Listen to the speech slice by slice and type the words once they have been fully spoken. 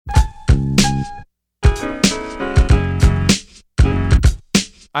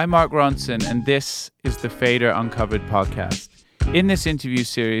I'm Mark Ronson, and this is the Fader Uncovered podcast. In this interview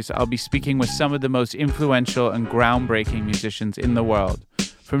series, I'll be speaking with some of the most influential and groundbreaking musicians in the world,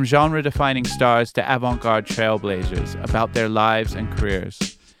 from genre-defining stars to avant-garde trailblazers, about their lives and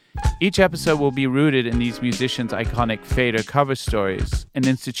careers. Each episode will be rooted in these musicians' iconic Fader cover stories, an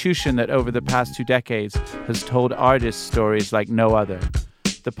institution that over the past 2 decades has told artists stories like no other.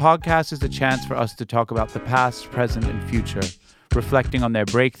 The podcast is a chance for us to talk about the past, present, and future, reflecting on their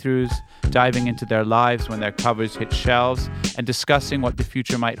breakthroughs, diving into their lives when their covers hit shelves, and discussing what the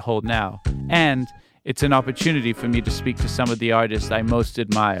future might hold now. And it's an opportunity for me to speak to some of the artists I most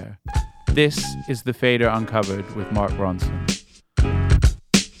admire. This is The Fader Uncovered with Mark Ronson.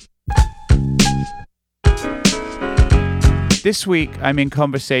 This week, I'm in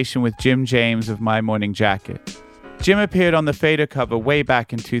conversation with Jim James of My Morning Jacket. Jim appeared on the Fader cover way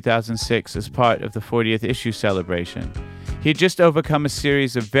back in 2006 as part of the 40th issue celebration. He had just overcome a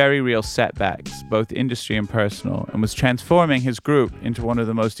series of very real setbacks, both industry and personal, and was transforming his group into one of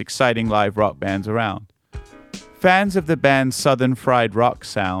the most exciting live rock bands around. Fans of the band's Southern fried rock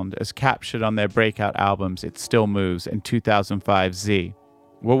sound, as captured on their breakout albums It Still Moves and 2005's Z,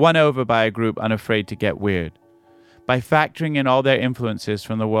 were won over by a group unafraid to get weird. By factoring in all their influences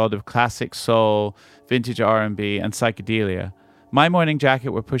from the world of classic soul, vintage R&B, and psychedelia, My Morning Jacket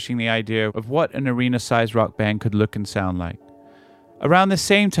were pushing the idea of what an arena-sized rock band could look and sound like. Around the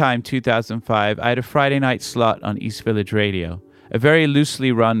same time, 2005, I had a Friday night slot on East Village Radio, a very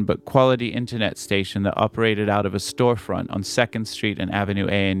loosely run but quality internet station that operated out of a storefront on 2nd Street and Avenue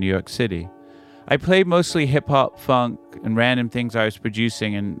A in New York City. I played mostly hip-hop, funk, and random things I was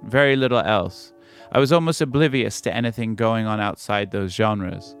producing, and very little else. I was almost oblivious to anything going on outside those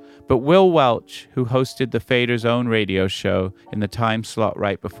genres. But Will Welch, who hosted the Fader's own radio show in the time slot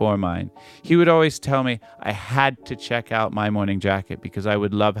right before mine, he would always tell me I had to check out My Morning Jacket because I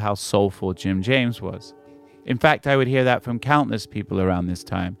would love how soulful Jim James was. In fact, I would hear that from countless people around this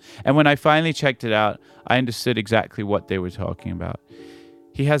time. And when I finally checked it out, I understood exactly what they were talking about.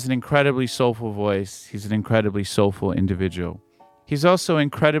 He has an incredibly soulful voice. He's an incredibly soulful individual. He's also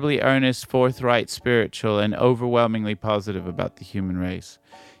incredibly earnest, forthright, spiritual, and overwhelmingly positive about the human race.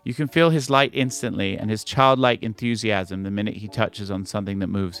 You can feel his light instantly and his childlike enthusiasm the minute he touches on something that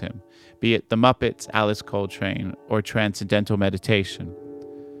moves him, be it the Muppets, Alice Coltrane, or Transcendental Meditation.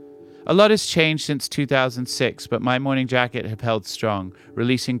 A lot has changed since 2006, but My Morning Jacket have held strong,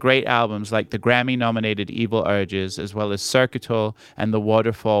 releasing great albums like the Grammy-nominated Evil Urges, as well as Circuital and The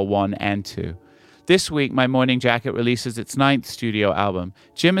Waterfall 1 and 2. This week, My Morning Jacket releases its 9th studio album.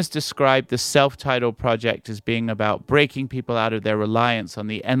 Jim has described the self-titled project as being about breaking people out of their reliance on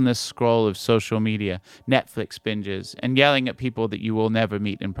the endless scroll of social media, Netflix binges, and yelling at people that you will never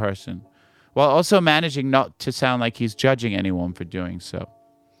meet in person, while also managing not to sound like he's judging anyone for doing so.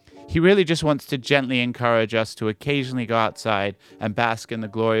 He really just wants to gently encourage us to occasionally go outside and bask in the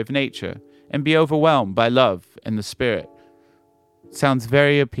glory of nature and be overwhelmed by love and the spirit. Sounds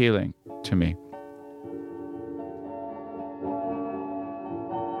very appealing to me.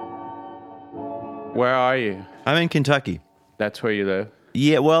 Where are you? I'm in Kentucky. That's where you live?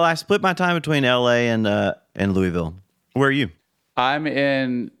 Yeah, well, I split my time between LA and Louisville. Where are you? I'm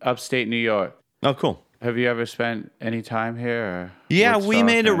in upstate New York. Oh, cool. Have you ever spent any time here? Or yeah, Woodstock we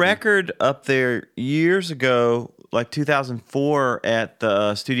made a or anything? record up there years ago, like 2004, at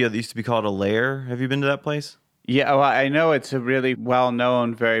the studio that used to be called Alair. Have you been to that place? Yeah, well, I know it's a really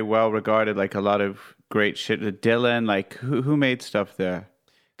well-known, very well-regarded, like a lot of great shit. Dylan, like, who made stuff there?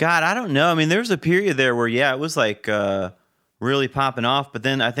 God, I don't know. I mean, there was a period there where, yeah, it was like really popping off, but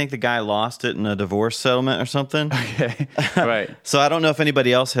then I think the guy lost it in a divorce settlement or something. Okay, right. So I don't know if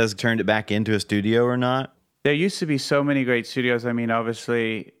anybody else has turned it back into a studio or not. There used to be so many great studios. I mean,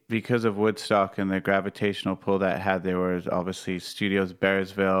 obviously, because of Woodstock and the gravitational pull that had, there was obviously studios,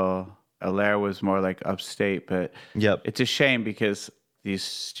 Bearsville. Alair was more like upstate, but Yep. It's a shame because these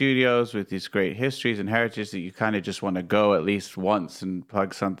studios with these great histories and heritage that you kind of just want to go at least once and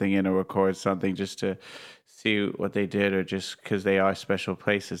plug something in or record something just to see what they did, or just because they are special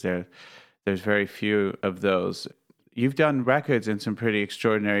places. There's very few of those. You've done records in some pretty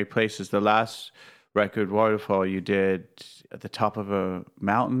extraordinary places. The last record, Waterfall, you did at the top of a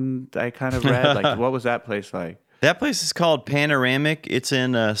mountain, I kind of read. Like, what was that place like? That place is called Panoramic. It's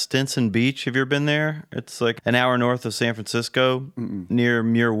in Stinson Beach. Have you ever been there? It's like an hour north of San Francisco, near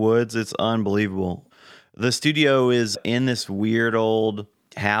Muir Woods. It's unbelievable. The studio is in this weird old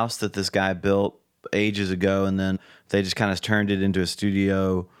house that this guy built ages ago, and then they just kind of turned it into a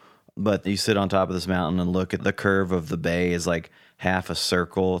studio. But you sit on top of this mountain and look at the curve of the bay is like half a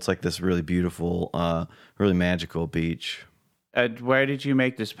circle. It's like this really beautiful, really magical beach. Where did you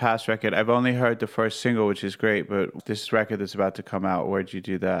make this past record? I've only heard the first single, which is great, but this record that's about to come out, where'd you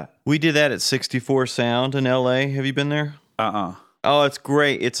do that? We did that at 64 Sound in LA. Have you been there? Uh-uh. Oh, it's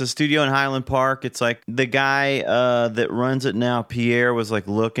great. It's a studio in Highland Park. It's like the guy that runs it now, Pierre, was like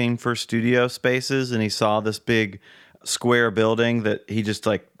looking for studio spaces, and he saw this big square building that he just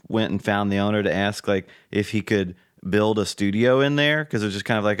like went and found the owner to ask like if he could build a studio in there, because it was just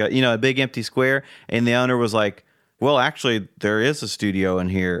kind of like a big empty square. And the owner was like, well, actually, there is a studio in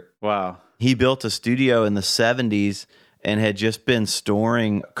here. Wow. He built a studio in the 70s and had just been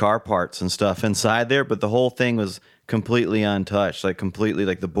storing car parts and stuff inside there, but the whole thing was completely untouched, like completely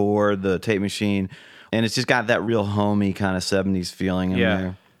like the board, the tape machine, and it's just got that real homey kind of 70s feeling in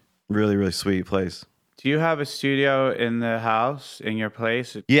there. Really, really sweet place. Do you have a studio in the house, in your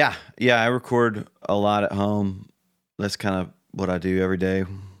place? Yeah, I record a lot at home. That's kind of what I do every day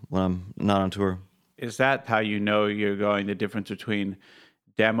when I'm not on tour. Is that how you know you're going, the difference between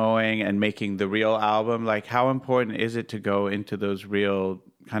demoing and making the real album? Like, how important is it to go into those real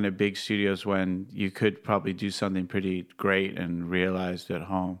kind of big studios when you could probably do something pretty great and realized at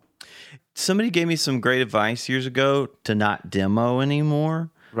home? Somebody gave me some great advice years ago to not demo anymore.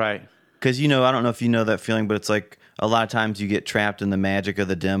 Right. Because, I don't know if you know that feeling, but it's like a lot of times you get trapped in the magic of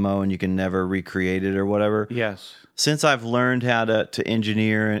the demo and you can never recreate it or whatever. Yes. Since I've learned how to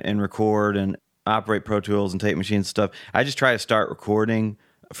engineer and record and operate Pro Tools and tape machines and stuff, I just try to start recording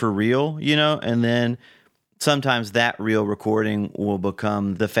for real, and then sometimes that real recording will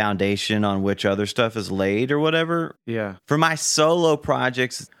become the foundation on which other stuff is laid or whatever. Yeah. For my solo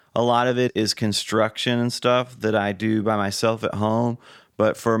projects, a lot of it is construction and stuff that I do by myself at home.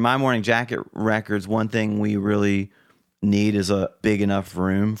 But for My Morning Jacket records, one thing we really need is a big enough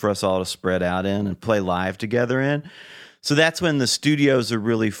room for us all to spread out in and play live together in. So that's when the studios are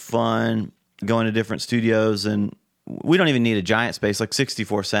really fun, going to different studios, and we don't even need a giant space. Like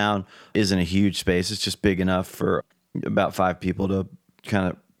 64 Sound isn't a huge space. It's just big enough for about 5 people to kind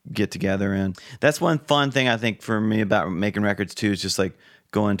of get together in. That's one fun thing I think for me about making records too, is just like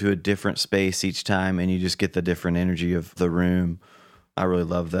going to a different space each time and you just get the different energy of the room. I really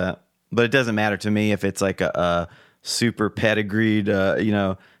love that. But it doesn't matter to me if it's like a super pedigreed,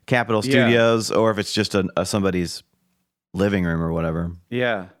 Capitol Studios, or if it's just somebody's living room or whatever.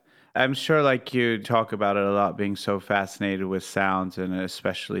 Yeah. I'm sure like you talk about it a lot, being so fascinated with sounds, and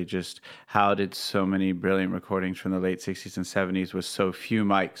especially just how did so many brilliant recordings from the late 60s and 70s with so few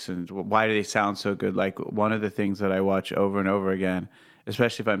mics, and why do they sound so good? Like one of the things that I watch over and over again,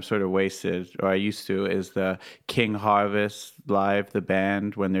 especially if I'm sort of wasted, or I used to, is the King Harvest live, the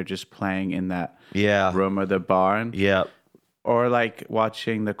band, when they're just playing in that room or the barn. Yeah. Or like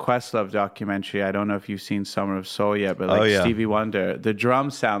watching the Questlove documentary. I don't know if you've seen Summer of Soul yet, but like Stevie Wonder, the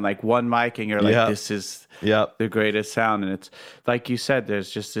drums sound like one mic and you're like, this is the greatest sound. And it's like you said,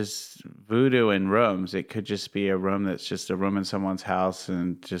 there's just this voodoo in rooms. It could just be a room that's just a room in someone's house,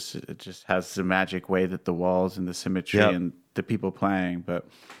 and it just has the magic way that the walls and the symmetry and the people playing. But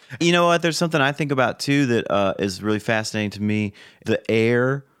you know what? There's something I think about too that is really fascinating to me. The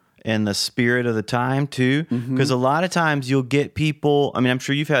air and the spirit of the time too, because a lot of times you'll get people, I'm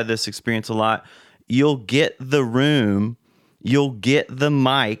sure you've had this experience a lot, you'll get the room, you'll get the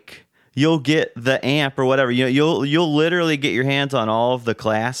mic, you'll get the amp or whatever, you'll literally get your hands on all of the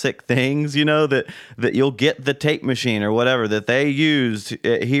classic things, that you'll get the tape machine or whatever that they used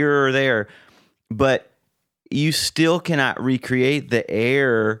here or there, but you still cannot recreate the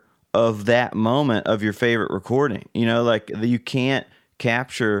air of that moment of your favorite recording. Like you can't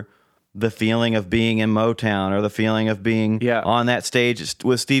capture the feeling of being in Motown or the feeling of being on that stage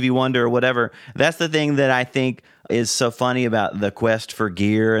with Stevie Wonder or whatever. That's the thing that I think is so funny about the quest for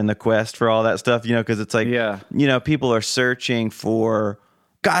gear and the quest for all that stuff, because it's like, people are searching for,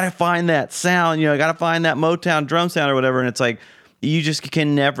 gotta find that sound, gotta find that Motown drum sound or whatever. And it's like, you just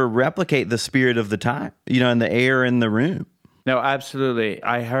can never replicate the spirit of the time, and the air in the room. No, absolutely.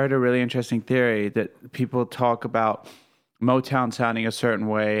 I heard a really interesting theory that people talk about Motown sounding a certain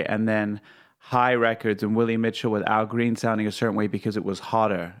way, and then High Records and Willie Mitchell with Al Green sounding a certain way because it was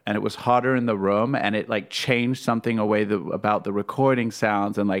hotter, and it was hotter in the room, and it like changed something about the recording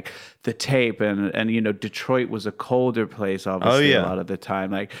sounds and like the tape, and Detroit was a colder place obviously a lot of the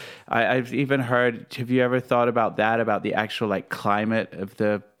time. Like I've even heard, have you ever thought about that, about the actual like climate of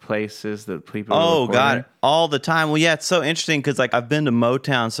the places that people are recording? God, all the time. Well, yeah, it's so interesting because like I've been to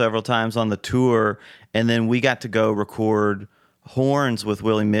Motown several times on the tour, and then we got to go record horns with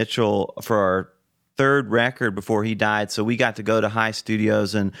Willie Mitchell for our third record before he died. So we got to go to High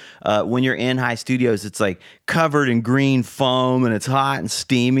Studios. And when you're in High Studios, it's like covered in green foam and it's hot and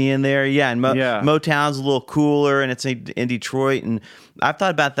steamy in there. Yeah. And Motown's a little cooler and it's in Detroit. And I've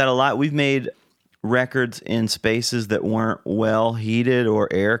thought about that a lot. We've made records in spaces that weren't well heated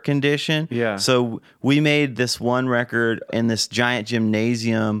or air conditioned. Yeah. So we made this one record in this giant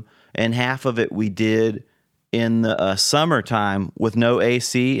gymnasium, and half of it we did in the summertime with no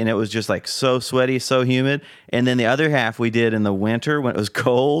AC, and it was just like so sweaty, so humid. And then the other half we did in the winter when it was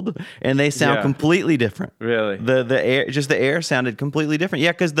cold, and they sound completely different. Really? The air, just the air sounded completely different.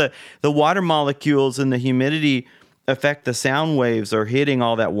 Yeah, because the water molecules and the humidity affect the sound waves or hitting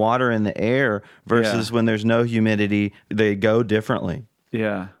all that water in the air versus when there's no humidity, they go differently.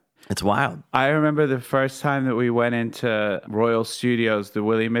 Yeah. It's wild. I remember the first time that we went into Royal Studios, the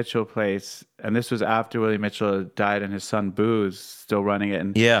Willie Mitchell place, and this was after Willie Mitchell died and his son Boo's still running it.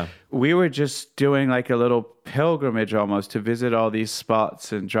 And we were just doing like a little pilgrimage almost to visit all these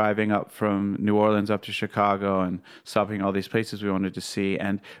spots and driving up from New Orleans up to Chicago and stopping all these places we wanted to see.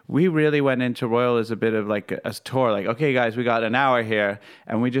 And we really went into Royal as a bit of like a tour, like, okay, guys, we got an hour here.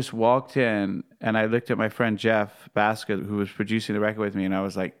 And we just walked in, and I looked at my friend Jeff Basket, who was producing the record with me, and I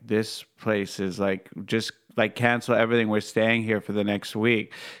was like, this place is like, just like cancel everything. We're staying here for the next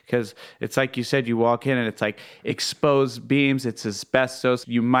week. Because it's like you said, you walk in and it's like exposed beams, it's asbestos,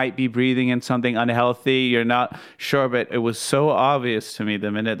 you might be breathing in something unhealthy, you're not sure, but it was so obvious to me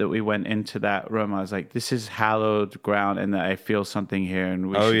the minute that we went into that room. I was like, this is hallowed ground, and I feel something here, and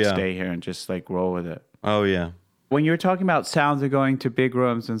we should stay here and just like roll with it. Oh yeah. When you were talking about sounds of going to big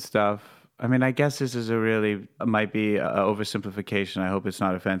rooms and stuff, I mean, I guess this is might be an oversimplification. I hope it's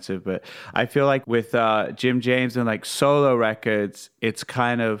not offensive, but I feel like with Jim James and like solo records, it's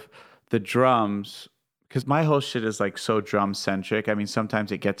kind of the drums, because my whole shit is like so drum centric. I mean,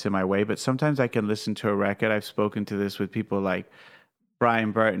 sometimes it gets in my way, but sometimes I can listen to a record. I've spoken to this with people like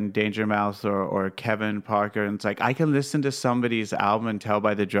Brian Burton, Danger Mouse, or Kevin Parker, and it's like I can listen to somebody's album and tell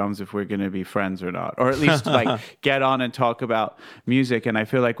by the drums if we're going to be friends or not, or at least like get on and talk about music. And I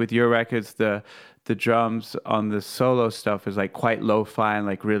feel like with your records, the drums on the solo stuff is like quite lo-fi and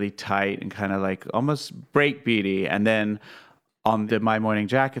like really tight and kind of like almost breakbeaty, and then on the My Morning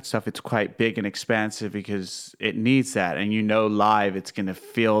Jacket stuff, it's quite big and expansive because it needs that, and live it's going to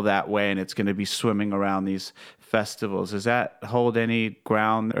feel that way, and it's going to be swimming around these festivals. Does that hold any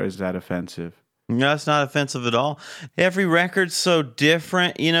ground, or is that offensive? No, it's not offensive at all. Every record's so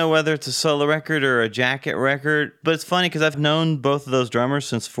different, whether it's a solo record or a Jacket record. But it's funny because I've known both of those drummers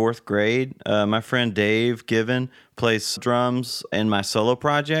since fourth grade. My friend Dave Given plays drums in my solo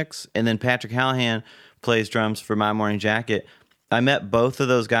projects, and then Patrick Hallahan plays drums for My Morning Jacket. I met both of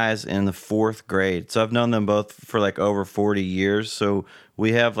those guys in the fourth grade. So I've known them both for like over 40 years. So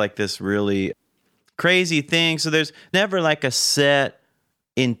we have like this really crazy thing. So there's never like a set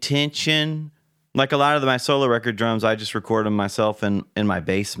intention. Like a lot of my solo record drums, I just record them myself in my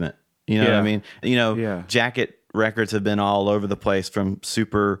basement. You know what I mean? Jacket records have been all over the place, from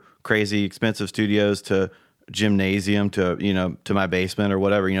super crazy expensive studios to gymnasium to my basement or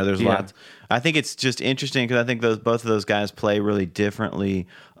whatever. There's lots. I think it's just interesting because I think both of those guys play really differently.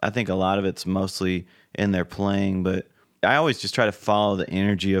 I think a lot of it's mostly in their playing, but I always just try to follow the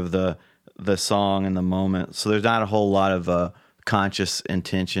energy of the song and the moment. So there's not a whole lot of conscious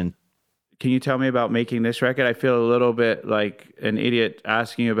intention. Can you tell me about making this record? I feel a little bit like an idiot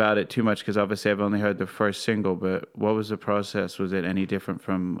asking you about it too much because obviously I've only heard the first single, but what was the process? Was it any different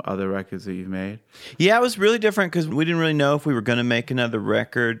from other records that you've made? Yeah, it was really different because we didn't really know if we were going to make another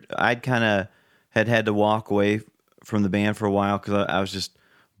record. I'd kind of had to walk away from the band for a while because I was just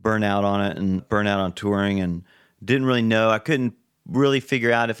burnt out on it and burnt out on touring and didn't really know. I couldn't really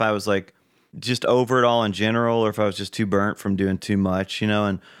figure out if I was like just over it all in general or if I was just too burnt from doing too much,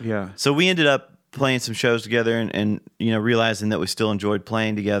 and so we ended up playing some shows together and realizing that we still enjoyed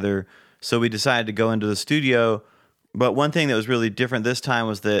playing together. So we decided to go into the studio. But one thing that was really different this time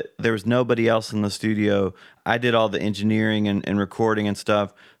was that there was nobody else in the studio. I did all the engineering and recording and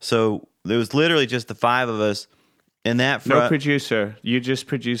stuff. So there was literally just the five of us. And that no producer. You just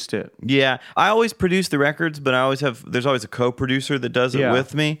produced it. Yeah. I always produce the records, but there's always a co-producer that does it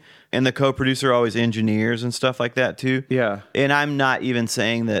with me. And the co-producer always engineers and stuff like that too. Yeah. And I'm not even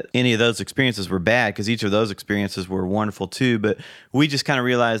saying that any of those experiences were bad, because each of those experiences were wonderful too. But we just kind of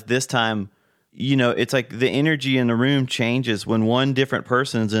realized this time, it's like the energy in the room changes when one different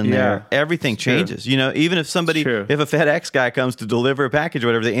person's in there. Everything changes. Even if if a FedEx guy comes to deliver a package or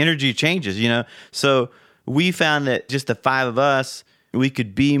whatever, the energy changes, So we found that just the five of us, we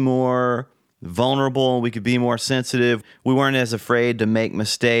could be more vulnerable. We could be more sensitive. We weren't as afraid to make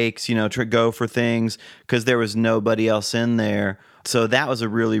mistakes, to go for things because there was nobody else in there. So that was a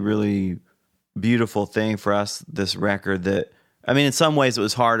really, really beautiful thing for us, this record that, in some ways it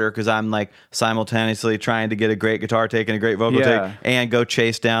was harder because I'm like simultaneously trying to get a great guitar take and a great vocal take and go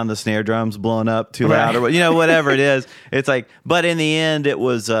chase down the snare drums blowing up too loud or whatever it is. It's like, but in the end it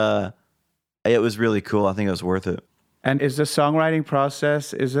was really cool. I think it was worth it. And is the songwriting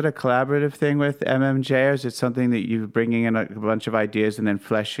process, is it a collaborative thing with MMJ, or is it something that you're bringing in a bunch of ideas and then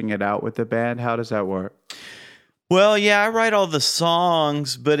fleshing it out with the band? How does that work? Well, yeah, I write all the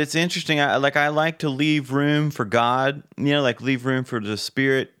songs, but it's interesting. I like to leave room for God, leave room for the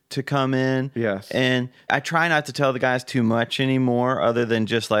Spirit to come in. Yes. And I try not to tell the guys too much anymore, other than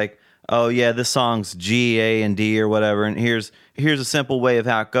just like, oh yeah, this song's G, A, and D or whatever, and here's a simple way of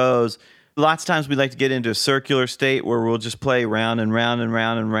how it goes. Lots of times we like to get into a circular state where we'll just play round and round and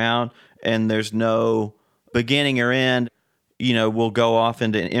round and round, and there's no beginning or end. We'll go off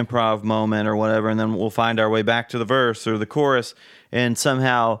into an improv moment or whatever, and then we'll find our way back to the verse or the chorus. And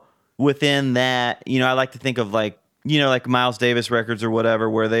somehow within that, I like to think of like Miles Davis records or whatever,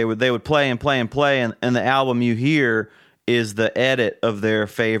 where they would play and play and play, and the album you hear is the edit of their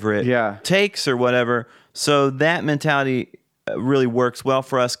favorite takes or whatever. So that mentality really works well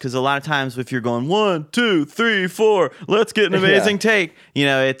for us, because a lot of times if you're going 1, 2, 3, 4, let's get an amazing take,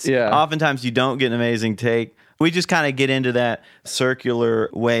 it's oftentimes you don't get an amazing take. We just kind of get into that circular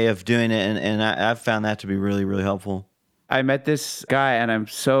way of doing it, and I've found that to be really, really helpful. I met this guy, and I'm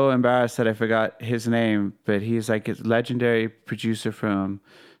so embarrassed that I forgot his name, but he's like a legendary producer from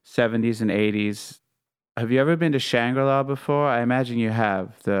 70s and 80s. Have you ever been to Shangri-La before? I imagine you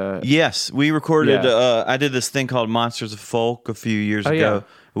have. Yes, we recorded. I did this thing called Monsters of Folk a few years ago. Yeah.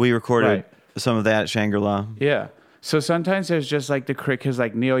 We recorded some of that at Shangri-La. Yeah. So sometimes there's just like because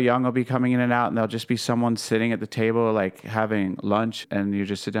like Neil Young will be coming in and out, and there'll just be someone sitting at the table like having lunch, and you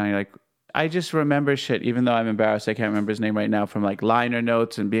just sit down and you're like, I just remember shit, even though I'm embarrassed I can't remember his name right now, from like liner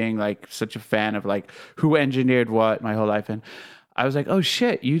notes and being like such a fan of like who engineered what my whole life. And I was like, oh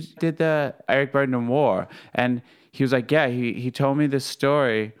shit, you did the Eric Burdon War. And he was like, yeah, he told me this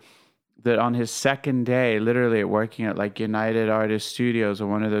story that on his second day, literally working at like United Artists Studios or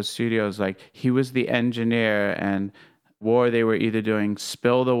one of those studios, like he was the engineer, and War, they were either doing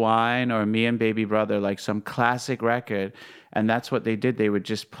Spill the Wine or Me and Baby Brother, like some classic record. And that's what they did. They would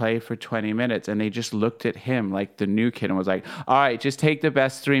just play for 20 minutes, and they just looked at him like the new kid and was like, all right, just take the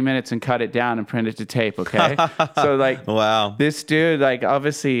best 3 minutes and cut it down and print it to tape, okay? So like, wow, this dude, like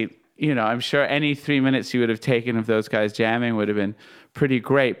obviously, I'm sure any 3 minutes you would have taken of those guys jamming would have been pretty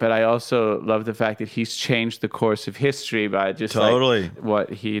great. But I also love the fact that he's changed the course of history by just like what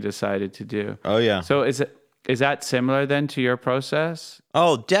he decided to do. Oh yeah. So is that similar then to your process?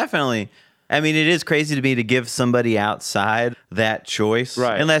 Oh, definitely. It is crazy to me to give somebody outside that choice,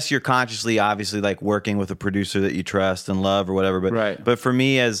 right? Unless you're consciously, obviously, like working with a producer that you trust and love or whatever. But for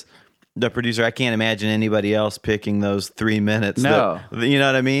me as the producer, I can't imagine anybody else picking those 3 minutes. No, you know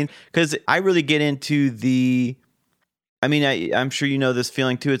what I mean? Because I really get into I'm sure you know this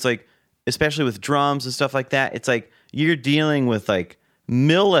feeling too. It's like, especially with drums and stuff like that, it's like you're dealing with like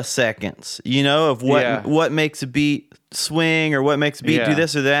milliseconds, of what makes a beat swing or what makes a beat do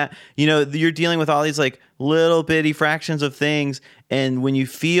this or that. You're dealing with all these like little bitty fractions of things, and when you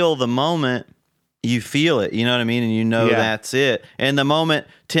feel the moment, you feel it, you know what I mean? And that's it. And the moment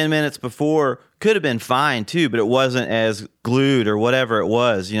 10 minutes before could have been fine too, but it wasn't as glued or whatever it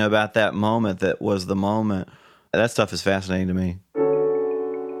was, about that moment that was the moment. That stuff is fascinating to me.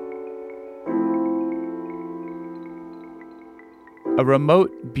 A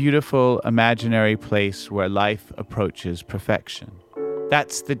remote, beautiful, imaginary place where life approaches perfection.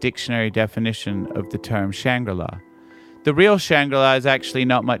 That's the dictionary definition of the term Shangri-La. The real Shangri-La is actually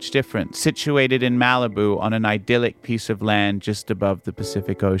not much different, situated in Malibu on an idyllic piece of land just above the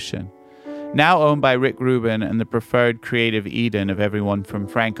Pacific Ocean. Now owned by Rick Rubin and the preferred creative Eden of everyone from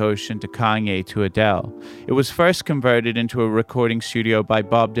Frank Ocean to Kanye to Adele, it was first converted into a recording studio by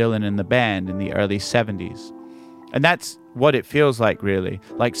Bob Dylan and the band in the early 70s. And that's what it feels like, really.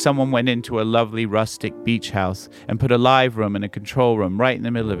 Like someone went into a lovely rustic beach house and put a live room and a control room right in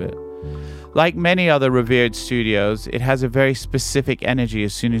the middle of it. Like many other revered studios, it has a very specific energy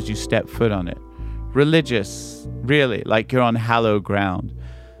as soon as you step foot on it. Religious, really, like you're on hallowed ground.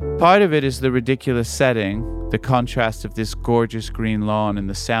 Part of it is the ridiculous setting, the contrast of this gorgeous green lawn and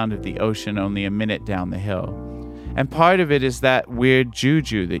the sound of the ocean only a minute down the hill. And part of it is that weird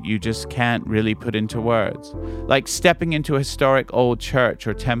juju that you just can't really put into words, like stepping into a historic old church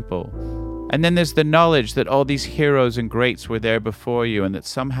or temple. And then there's the knowledge that all these heroes and greats were there before you, and that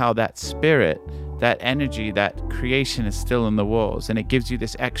somehow that spirit, that energy, that creation is still in the walls, and it gives you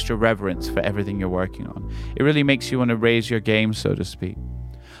this extra reverence for everything you're working on. It really makes you want to raise your game, so to speak.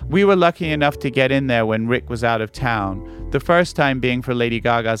 We were lucky enough to get in there when Rick was out of town, the first time being for Lady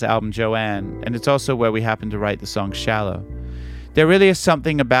Gaga's album Joanne, and it's also where we happened to write the song Shallow. There really is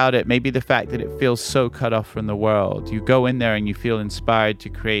something about it, maybe the fact that it feels so cut off from the world. You go in there and you feel inspired to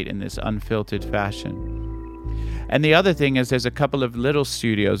create in this unfiltered fashion. And the other thing is there's a couple of little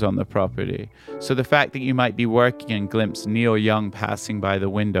studios on the property. So the fact that you might be working and glimpse Neil Young passing by the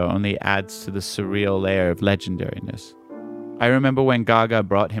window only adds to the surreal layer of legendariness. I remember when Gaga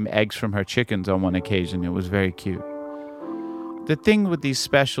brought him eggs from her chickens on one occasion. It was very cute. The thing with these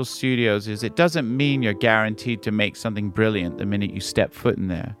special studios is it doesn't mean you're guaranteed to make something brilliant the minute you step foot in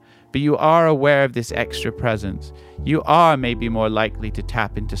there, but you are aware of this extra presence. You are maybe more likely to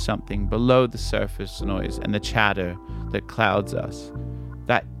tap into something below the surface noise and the chatter that clouds us.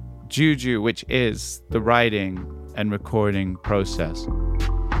 That juju which is the writing and recording process.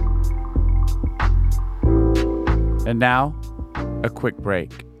 And now, a quick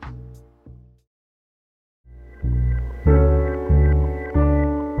break.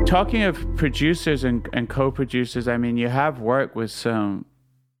 Talking of producers and co-producers, I mean, you have worked with some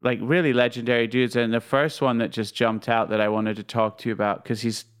like really legendary dudes. And the first one that just jumped out that I wanted to talk to you about, because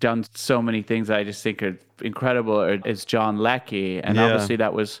he's done so many things that I just think are incredible, is John Leckie. And obviously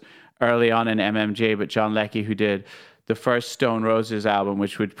that was early on in MMJ, but John Leckie, who did the first Stone Roses album,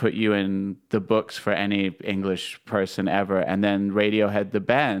 which would put you in the books for any English person ever. And then Radiohead, the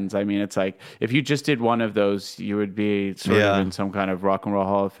bands. I mean, it's like, if you just did one of those, you would be sort of in some kind of rock and roll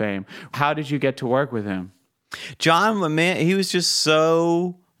hall of fame. How did you get to work with him? John, man, he was just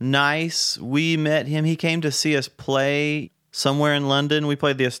so nice. We met him. He came to see us play somewhere in London. We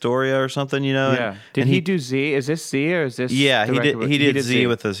played the Astoria or something, you know. Yeah. Did he do Z? Is this Z or is this? Yeah, he did Z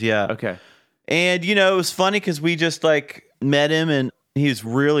with us, yeah. Okay. And, you know, it was funny because we just like met him and he was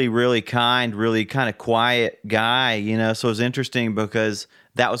really, really kind, really kind of quiet guy, you know. So it was interesting because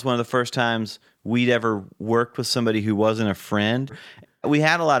that was one of the first times we'd ever worked with somebody who wasn't a friend. We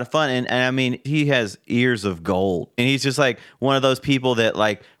had a lot of fun. And I mean, he has ears of gold. And he's just like one of those people that,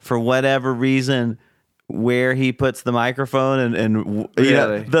 like, for whatever reason, where he puts the microphone and you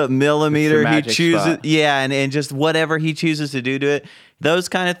know, the millimeter he chooses. Spot. Yeah. And just whatever he chooses to do to it. Those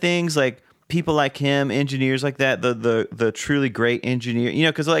kind of things, like, people like him, engineers like that, the truly great engineer, you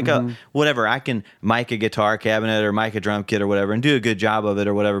know, because like whatever, I can mic a guitar cabinet or mic a drum kit or whatever and do a good job of it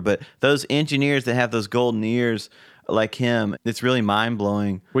or whatever. But those engineers that have those golden ears like him, it's really mind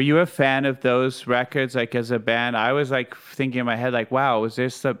blowing. Were you a fan of those records, like as a band? I was like thinking in my head, like, wow, was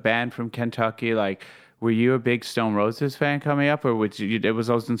this a band from Kentucky? Like, were you a big Stone Roses fan coming up, or it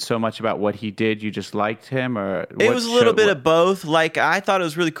wasn't so much about what he did, you just liked him, or it was a little bit of both. Like, I thought it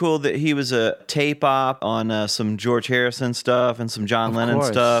was really cool that he was a tape op on some George Harrison stuff and some John Lennon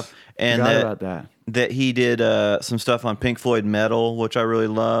stuff, and that he did some stuff on Pink Floyd Metal, which I really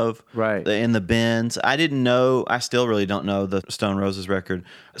love. Right. In the bins. I still really don't know the Stone Roses record.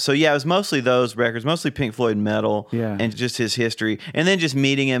 So yeah, it was mostly those records, mostly Pink Floyd Metal, and just his history, and then just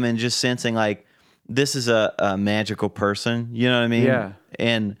meeting him and just sensing like, this is a magical person, you know what I mean? Yeah.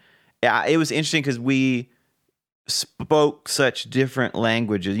 And it was interesting because we spoke such different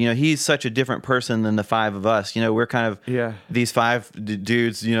languages. You know, he's such a different person than the five of us. You know, we're kind of these five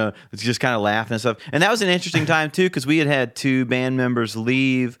dudes, you know, just kind of laughing and stuff. And that was an interesting time too, because we had two band members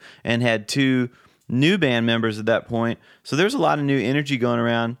leave and had two new band members at that point. So there's a lot of new energy going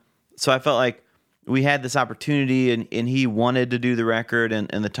around. So I felt like we had this opportunity and he wanted to do the record and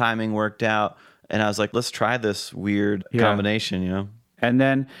the timing worked out. And I was like, let's try this weird combination, you know? And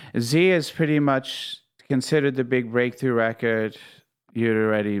then Z is pretty much considered the big breakthrough record. You'd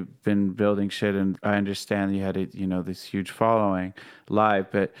already been building shit, and I understand you had this huge following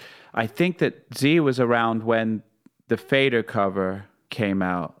live. But I think that Z was around when the Fader cover came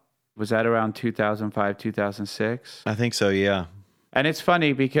out. Was that around 2005, 2006? I think so, yeah. And it's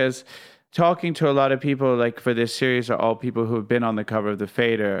funny because talking to a lot of people like for this series are all people who have been on the cover of the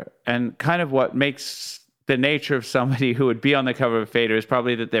Fader, and kind of what makes the nature of somebody who would be on the cover of Fader is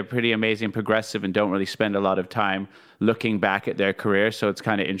probably that they're pretty amazing, progressive, and don't really spend a lot of time looking back at their career. So it's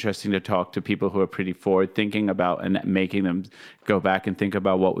kind of interesting to talk to people who are pretty forward thinking about and making them go back and think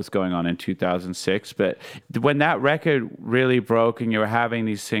about what was going on in 2006. But when that record really broke and you were having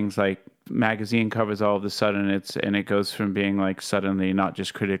these things like magazine covers all of a sudden, it goes from being like suddenly not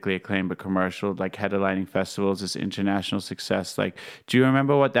just critically acclaimed but commercial, like headlining festivals, this international success. Like, do you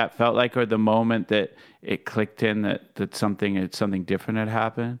remember what that felt like, or the moment that it clicked in that something different had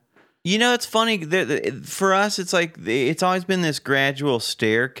happened? You know, it's funny. For us, it's like it's always been this gradual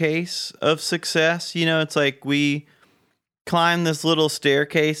staircase of success. You know, it's like we climb this little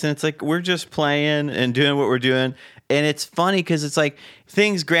staircase, and it's like we're just playing and doing what we're doing. And it's funny because it's like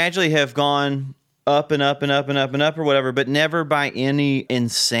things gradually have gone up and up and up and up and up or whatever, but never by any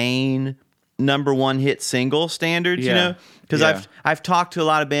insane number one hit single standards, you know? Because I've talked to a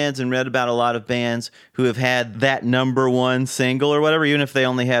lot of bands and read about a lot of bands who have had that number one single or whatever, even if they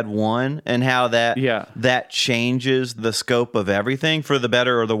only had one, and how that changes the scope of everything for the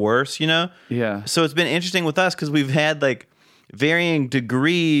better or the worse, you know? Yeah. So it's been interesting with us because we've had like varying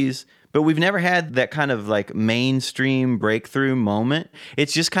degrees, but we've never had that kind of like mainstream breakthrough moment.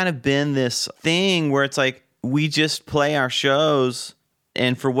 It's just kind of been this thing where it's like we just play our shows,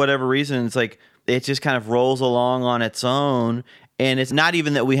 and for whatever reason, it's like it just kind of rolls along on its own. And it's not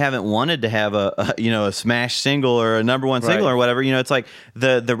even that we haven't wanted to have a smash single or a number one single or whatever. You know, it's like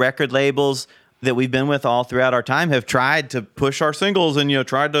the record labels that we've been with all throughout our time have tried to push our singles and, you know,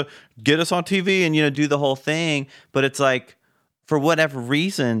 tried to get us on TV and, you know, do the whole thing. But it's like, for whatever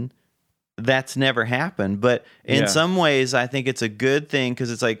reason, that's never happened. But in some ways, I think it's a good thing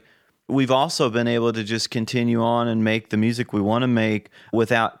because it's like we've also been able to just continue on and make the music we want to make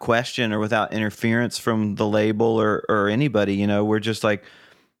without question or without interference from the label or anybody. You know, we're just like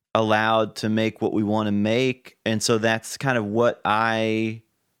allowed to make what we want to make. And so that's kind of what I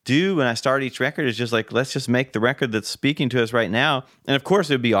do when I start each record, is just like, let's just make the record that's speaking to us right now. And of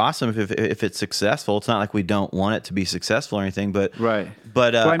course, it'd be awesome if it's successful. It's not like we don't want it to be successful or anything, but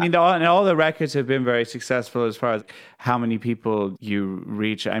But well, I mean, all the records have been very successful as far as how many people you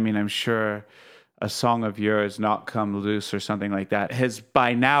reach. I mean, I'm sure a song of yours, Not Come Loose or something like that, has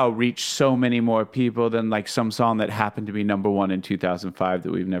by now reached so many more people than like some song that happened to be number one in 2005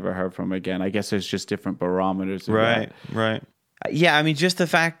 that we've never heard from again. I guess there's just different barometers. Right. Yeah, I mean, just the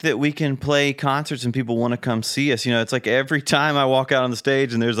fact that we can play concerts and people want to come see us, you know, it's like every time I walk out on the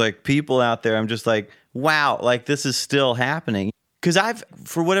stage and there's like people out there, I'm just like, wow, like this is still happening. Because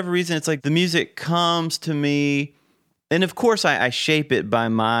for whatever reason, it's like the music comes to me, and of course I shape it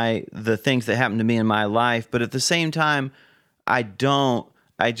by the things that happen to me in my life, but at the same time, I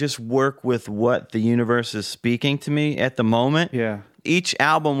just work with what the universe is speaking to me at the moment. Yeah. Each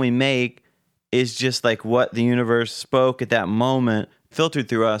album we make is just like what the universe spoke at that moment, filtered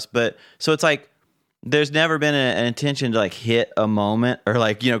through us. But so it's like there's never been an intention to like hit a moment or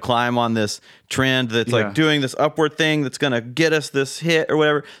like, you know, climb on this trend that's like doing this upward thing that's going to get us this hit or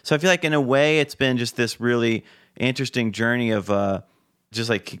whatever. So I feel like in a way it's been just this really interesting journey of just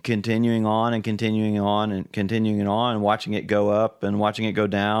like continuing on and continuing on and continuing on and watching it go up and watching it go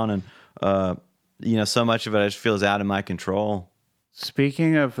down. And, you know, so much of it I just feels out of my control.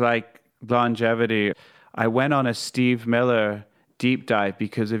 Speaking of like longevity, I went on a Steve Miller deep dive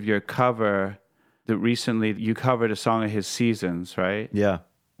because of your cover that recently you covered a song of his, Seasons, right? Yeah.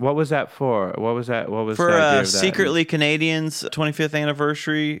 What was that for? What was that? What was for the idea of that? Secretly Canadians 25th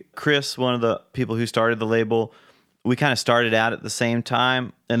anniversary? Chris, one of the people who started the label, we kind of started out at the same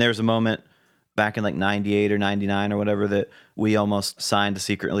time, and there was a moment back in like 98 or 99 or whatever that we almost signed to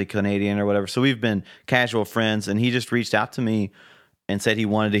Secretly Canadian or whatever. So we've been casual friends, and he just reached out to me and said he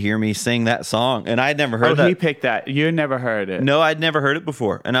wanted to hear me sing that song. And I'd never heard that. Oh, he picked that. You never heard it. No, I'd never heard it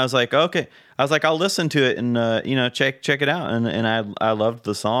before. And I was like, okay. I was like, I'll listen to it and, you know, check it out. And I loved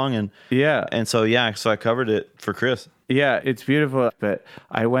the song. And so I covered it for Chris. Yeah, it's beautiful. But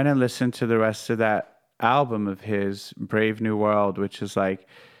I went and listened to the rest of that album of his, Brave New World, which is like,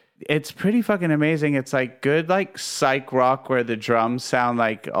 it's pretty fucking amazing. It's like good, like psych rock where the drums sound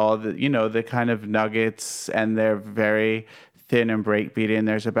like all the, you know, the kind of nuggets, and they're very thin and breakbeat. And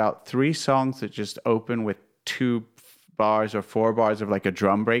there's about 3 songs that just open with 2 bars or 4 bars of like a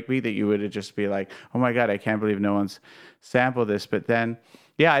drum breakbeat that you would just be like, oh my God, I can't believe no one's sampled this. But then,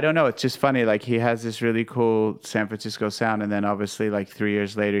 yeah, I don't know. It's just funny. Like he has this really cool San Francisco sound. And then obviously like 3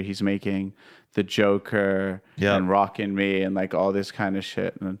 years later, he's making The Joker and Rockin' Me and like all this kind of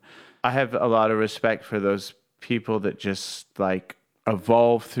shit. And I have a lot of respect for those people that just like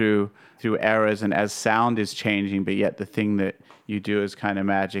evolve through eras and as sound is changing, but yet the thing that you do is kind of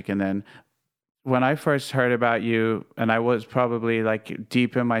magic. And then when I first heard about you, and I was probably like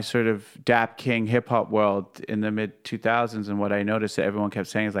deep in my sort of Dap King hip hop world in the mid 2000s, and what I noticed that everyone kept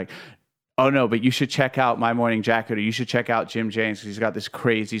saying is like, oh no, but you should check out My Morning Jacket, or you should check out Jim James because he's got this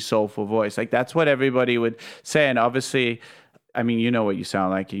crazy soulful voice. Like that's what everybody would say. And obviously, I mean, you know what you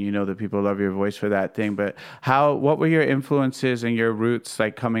sound like, and you know that people love your voice for that thing. But what were your influences and your roots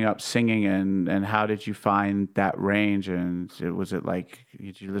like coming up singing, and how did you find that range? And was it like,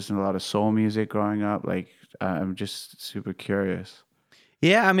 did you listen to a lot of soul music growing up? Like, I'm just super curious.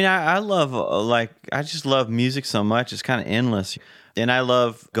 Yeah, I mean, I love I just love music so much. It's kind of endless, and I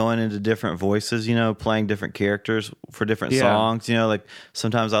love going into different voices. Playing different characters for different Yeah. songs. Like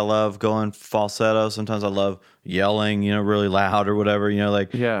sometimes I love going falsetto. Sometimes I love yelling. Really loud or whatever.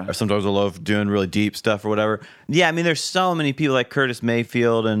 Yeah. Or sometimes I love doing really deep stuff or whatever. Yeah, I mean, there's so many people like Curtis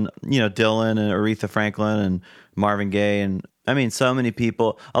Mayfield and Dylan and Aretha Franklin and Marvin Gaye and I mean, so many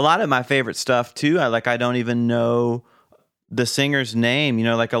people. A lot of my favorite stuff too. I don't even know the singer's name.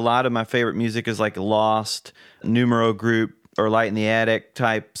 Like a lot of my favorite music is like Lost, Numero Group, or Light in the Attic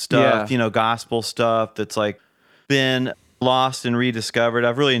type stuff, Yeah. Gospel stuff that's like been lost and rediscovered.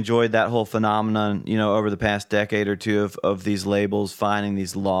 I've really enjoyed that whole phenomenon, over the past decade or two of these labels finding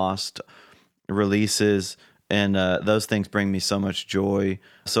these lost releases. And those things bring me so much joy.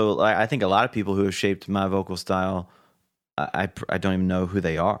 So I think a lot of people who have shaped my vocal style, I don't even know who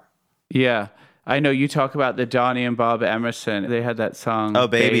they are. Yeah. I know you talk about the Donnie and Bob Emerson. They had that song. Oh,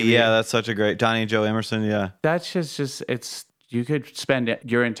 Baby. Yeah, that's such a great Donnie and Joe Emerson. Yeah. That's just it's, you could spend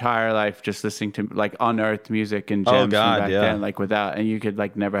your entire life just listening to like unearthed music and gems from back then, like without, and you could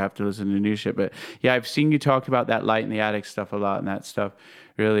like never have to listen to new shit. But yeah, I've seen you talk about that Light in the Attic stuff a lot, and that stuff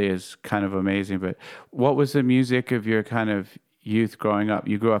really is kind of amazing. But what was the music of your kind of youth growing up?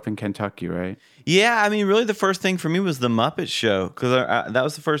 You grew up in Kentucky, right? Yeah, I mean, really the first thing for me was The Muppet Show, because that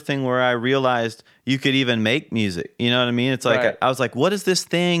was the first thing where I realized you could even make music. You know what I mean? It's like, Right. I was like, what is this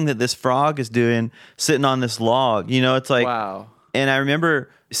thing that this frog is doing sitting on this log? It's like, Wow. And I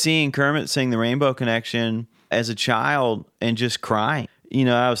remember seeing Kermit sing The Rainbow Connection as a child and just crying.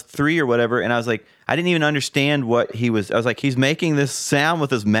 I was 3 or whatever, and I was like, I didn't even understand what I was like, he's making this sound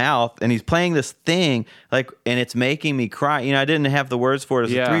with his mouth, and he's playing this thing, like, and it's making me cry. I didn't have the words for it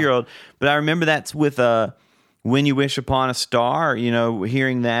as a 3-year-old, but I remember that's with When You Wish Upon a Star,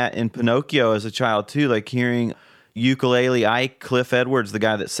 hearing that in Pinocchio as a child too, like hearing Ukulele Ike, Cliff Edwards, the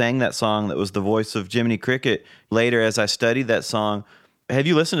guy that sang that song that was the voice of Jiminy Cricket. Later, as I studied that song, have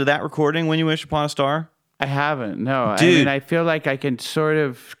you listened to that recording, When You Wish Upon a Star? I haven't. No. Dude. I mean, I feel like I can sort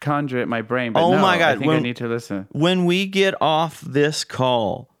of conjure it in my brain, but Oh no, my God. I think I need to listen. When we get off this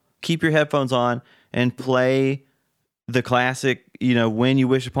call, keep your headphones on and play the classic, When You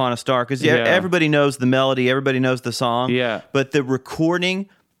Wish Upon a Star, because everybody knows the melody, everybody knows the song. Yeah. But the recording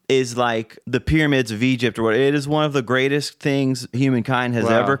is like the pyramids of Egypt or what. It is one of the greatest things humankind has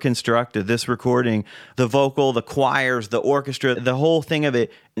ever constructed. This recording, the vocal, the choirs, the orchestra, the whole thing of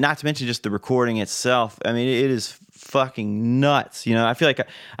it, not to mention just the recording itself. I mean, it is fucking nuts. I feel like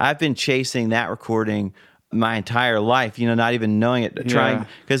I've been chasing that recording my entire life, not even knowing it, trying,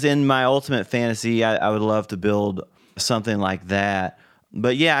 because in my ultimate fantasy, I would love to build something like that.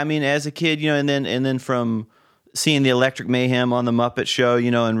 But yeah, I mean, as a kid, and then from seeing the Electric Mayhem on the Muppet Show,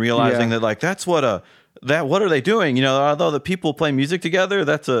 and realizing that like what are they doing? Although the people play music together,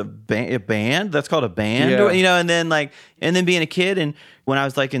 that's a band. That's called a band. And then being a kid, and when I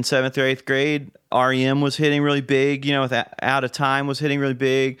was like in 7th or 8th grade, REM was hitting really big. With Out of Time was hitting really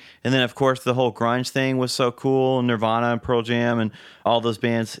big, and then of course the whole grunge thing was so cool. Nirvana and Pearl Jam and all those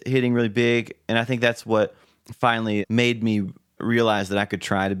bands hitting really big, and I think that's what finally made me realized that I could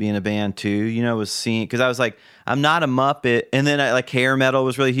try to be in a band too, was seeing, because I was like, I'm not a Muppet, and then I like hair metal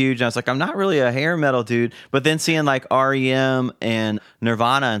was really huge, and I was like, I'm not really a hair metal dude, but then seeing like REM and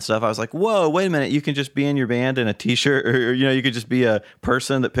Nirvana and stuff, I was like, whoa, wait a minute, you can just be in your band in a t-shirt, or you could just be a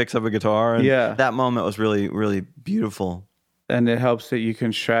person that picks up a guitar, and that moment was really, really beautiful. And it helps that you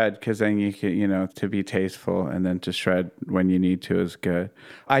can shred, because then you can, to be tasteful, and then to shred when you need to is good.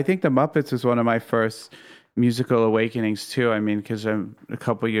 I think the Muppets was one of my first musical awakenings too. I mean, because I'm a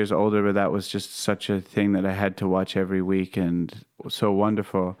couple years older, but that was just such a thing that I had to watch every week, and so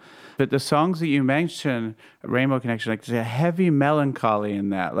wonderful. But the songs that you mentioned, Rainbow Connection, like there's a heavy melancholy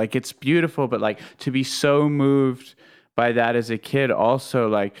in that. Like it's beautiful, but like to be so moved by that as a kid, also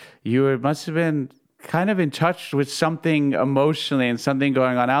like must have been kind of in touch with something emotionally and something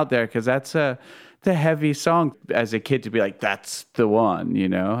going on out there, because that's a heavy song as a kid to be like, that's the one,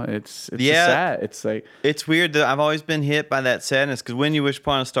 it's sad. It's like, it's weird that I've always been hit by that sadness, because When You Wish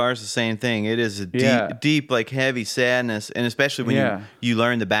Upon a Star is the same thing. It is a deep, like heavy sadness, and especially when you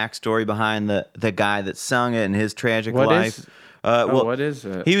learn the backstory behind the guy that sung it and his tragic life. What is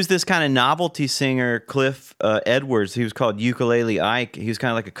it? He was this kind of novelty singer, Cliff Edwards. He was called Ukulele Ike. He was kind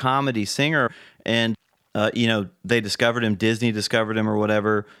of like a comedy singer, and they discovered him, Disney discovered him or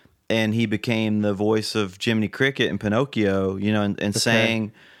whatever, and he became the voice of Jiminy Cricket in Pinocchio, and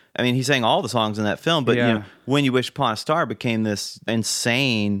sang. I mean, he sang all the songs in that film, but When You Wish Upon a Star became this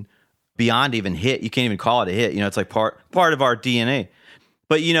insane, beyond even hit. You can't even call it a hit. It's like part of our DNA.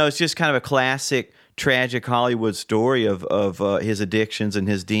 But it's just kind of a classic tragic Hollywood story of his addictions and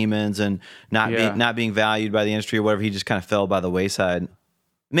his demons and not being valued by the industry or whatever. He just kind of fell by the wayside.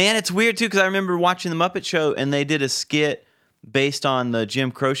 Man, it's weird too, because I remember watching the Muppet Show and they did a skit based on the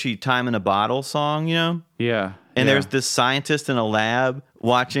Jim Croce "Time in a Bottle" song, you know? Yeah. And there's this scientist in a lab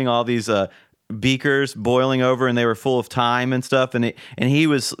watching all these beakers boiling over, and they were full of time and stuff. And he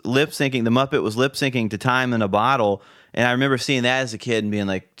was lip syncing. The Muppet was lip syncing to "Time in a Bottle." And I remember seeing that as a kid and being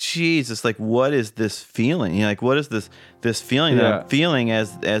like, Jesus, like, what is this feeling? You know, like, what is this feeling that I'm feeling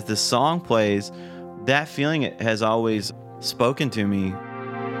as this song plays? That feeling has always spoken to me.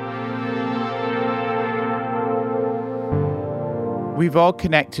 We've all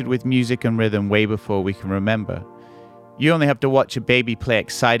connected with music and rhythm way before we can remember. You only have to watch a baby play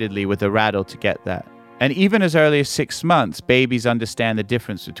excitedly with a rattle to get that. And even as early as 6 months, babies understand the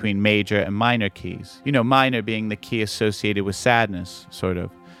difference between major and minor keys. You know, minor being the key associated with sadness, sort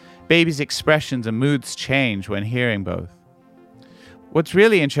of. Babies' expressions and moods change when hearing both. What's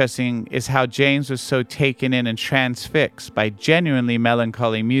really interesting is how James was so taken in and transfixed by genuinely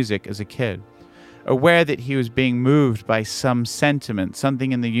melancholy music as a kid, aware that he was being moved by some sentiment,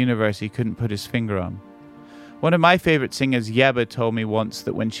 something in the universe he couldn't put his finger on. One of my favorite singers, Yeba, told me once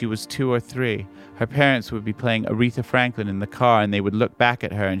that when she was 2 or 3, her parents would be playing Aretha Franklin in the car and they would look back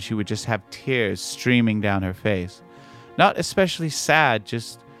at her and she would just have tears streaming down her face. Not especially sad,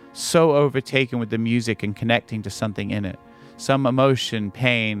 just so overtaken with the music and connecting to something in it. Some emotion,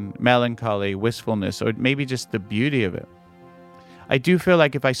 pain, melancholy, wistfulness, or maybe just the beauty of it. I do feel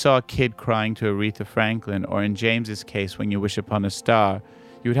like if I saw a kid crying to Aretha Franklin, or in James's case, When You Wish Upon a Star,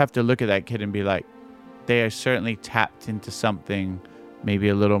 you would have to look at that kid and be like, they are certainly tapped into something, maybe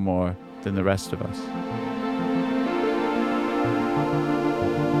a little more than the rest of us.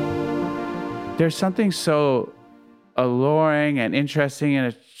 There's something so alluring and interesting and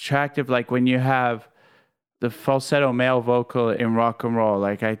attractive, like when you have the falsetto male vocal in rock and roll.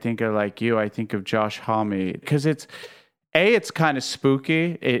 Like I think of like you, I think of Josh Homme, because it's kind of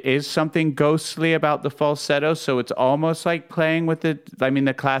spooky. It is something ghostly about the falsetto, so it's almost like playing with it. I mean,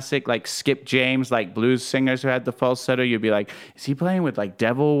 the classic, like, Skip James, like, blues singers who had the falsetto, you'd be like, is he playing with, like,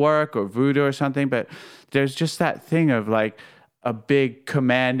 devil work or voodoo or something? But there's just that thing of, like, a big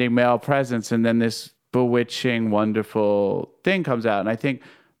commanding male presence, and then this bewitching, wonderful thing comes out. And I think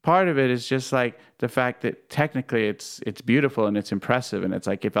part of it is just like the fact that technically it's beautiful and it's impressive, and it's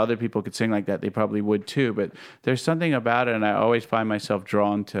like if other people could sing like that, they probably would too. But there's something about it, and I always find myself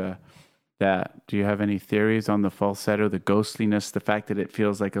drawn to that. Do you have any theories on the falsetto, the ghostliness, the fact that it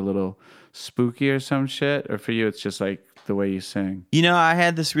feels like a little spooky or some shit? Or for you, it's just like the way you sing? You know, I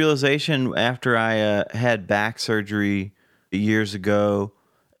had this realization after I had back surgery years ago,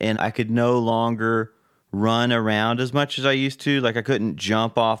 and I could no longer run around as much as I used to. Like, I couldn't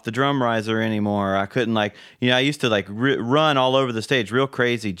jump off the drum riser anymore. I couldn't, like, you know, I used to like run all over the stage real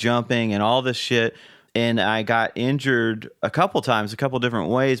crazy, jumping and all this shit. And I got injured a couple times, a couple different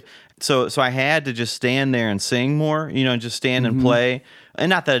ways. So I had to just stand there and sing more, you know, and just stand and play. And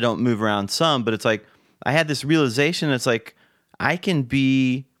not that I don't move around some, but it's like I had this realization. It's like I can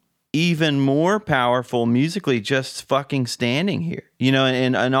be even more powerful musically just fucking standing here, you know,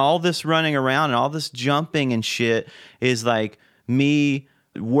 and all this running around and all this jumping and shit is like me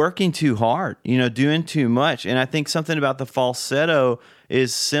working too hard, you know, doing too much. And I think something about the falsetto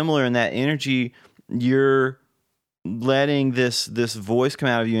is similar in that energy. You're letting this voice come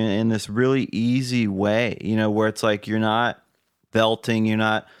out of you in this really easy way, you know, where it's like you're not belting, you're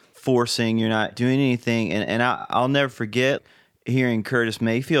not forcing, you're not doing anything. And I'll never forget hearing Curtis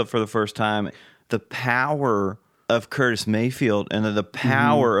Mayfield for the first time, the power of Curtis Mayfield and the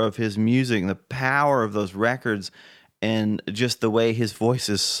power of his music and the power of those records, and just the way his voice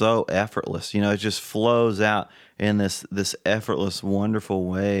is so effortless. You know, it just flows out in this effortless, wonderful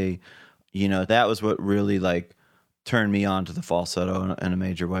way. You know, that was what really like turned me on to the falsetto in a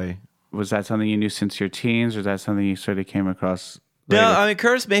major way. Was that something you knew since your teens, or is that something you sort of came across later? No, I mean,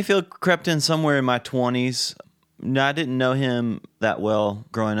 Curtis Mayfield crept in somewhere in my 20s. No, I didn't know him that well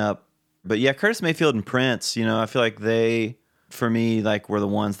growing up. But yeah, Curtis Mayfield and Prince, you know, I feel like they, for me, like were the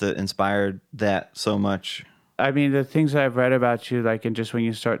ones that inspired that so much. I mean, the things I've read about you, like, and just when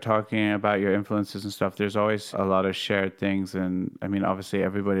you start talking about your influences and stuff, there's always a lot of shared things. And I mean, obviously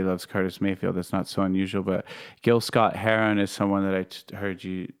everybody loves Curtis Mayfield. That's not so unusual, but Gil Scott-Heron is someone that I heard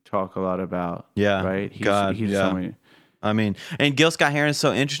you talk a lot about. Yeah. Right? He's someone. I mean, and Gil Scott-Heron is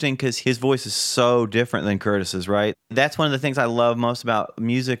so interesting because his voice is so different than Curtis's, right? That's one of the things I love most about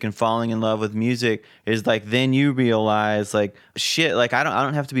music and falling in love with music is like then you realize like shit, like I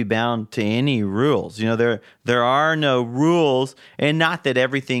don't have to be bound to any rules. You know, there are no rules, and not that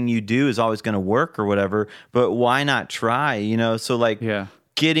everything you do is always going to work or whatever, but why not try? You know, so like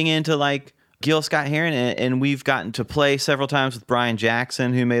getting into like Gil Scott-Heron, and we've gotten to play several times with Brian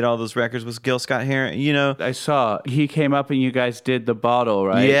Jackson, who made all those records with Gil Scott-Heron. You know, I saw he came up and you guys did the bottle,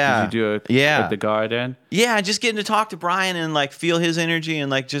 right? Yeah, did you do it at the Garden? Yeah, just getting to talk to Brian and like feel his energy and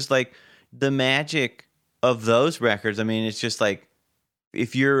like just like the magic of those records. I mean, it's just like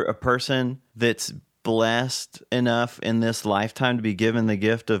if you're a person that's blessed enough in this lifetime to be given the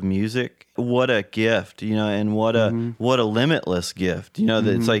gift of music, what a gift, you know, and what a limitless gift, you know,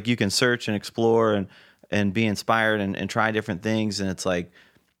 that it's like you can search and explore and be inspired and try different things. And it's like,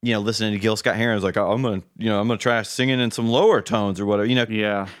 you know, listening to Gil Scott-Heron is like, oh, I'm gonna try singing in some lower tones or whatever, you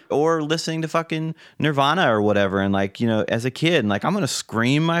know, or listening to fucking Nirvana or whatever, and like, you know, as a kid, and like I'm gonna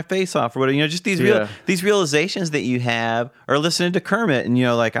scream my face off or whatever, you know, just these these realizations that you have, or listening to Kermit, and you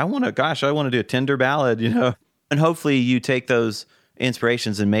know, like I want to do a tender ballad, you know, and hopefully you take those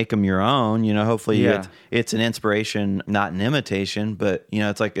inspirations and make them your own, you know. Hopefully it's an inspiration, not an imitation, but you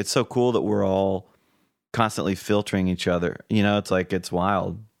know, it's like it's so cool that we're all constantly filtering each other, you know. It's like it's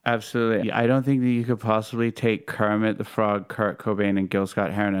wild. Absolutely. I don't think that you could possibly take Kermit the Frog, Kurt Cobain, and Gil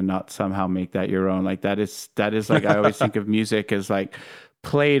Scott-Heron and not somehow make that your own. Like that is like I always think of music as like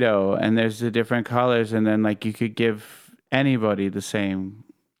Play-Doh, and there's the different colors, and then like you could give anybody the same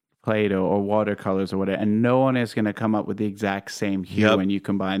Play-Doh or watercolors or whatever, and no one is going to come up with the exact same hue when you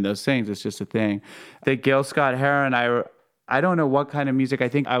combine those things. It's just a thing. The Gil Scott-Heron, I don't know what kind of music. I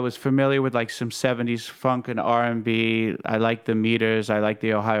think I was familiar with like some 70s funk and R&B. I like the Meters. I like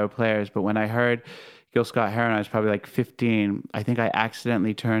the Ohio Players. But when I heard Gil Scott-Heron, I was probably like 15. I think I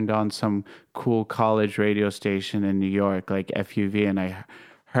accidentally turned on some cool college radio station in New York, like FUV, and I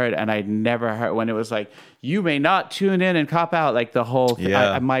heard, and I'd never heard when it was like, you may not tune in and cop out, like the whole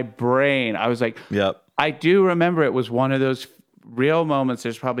thing. My brain, I was like, I do remember it was one of those real moments.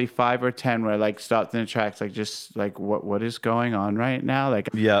 There's probably 5 or 10 where I like stopped in the tracks, like just like what is going on right now? Like,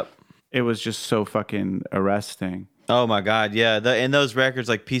 it was just so fucking arresting. Oh my God, yeah. And those records,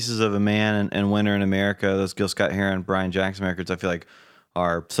 like Pieces of a Man and Winter in America, those Gil Scott-Heron, Brian Jackson records, I feel like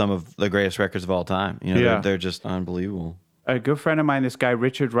are some of the greatest records of all time. You know, they're just unbelievable. A good friend of mine, this guy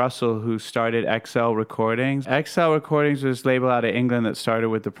Richard Russell, who started XL Recordings. XL Recordings was a label out of England that started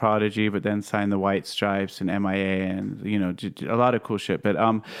with The Prodigy, but then signed the White Stripes and MIA, and you know, a lot of cool shit. But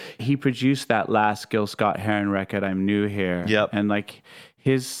he produced that last Gil Scott-Heron record, I'm New Here. And like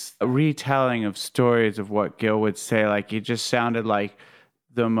his retelling of stories of what Gil would say, like it just sounded like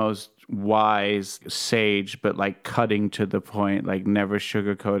the most wise sage, but like cutting to the point, like never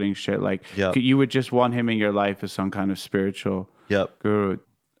sugarcoating shit. Like you would just want him in your life as some kind of spiritual guru.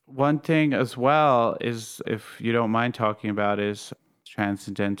 One thing as well is, if you don't mind talking about, is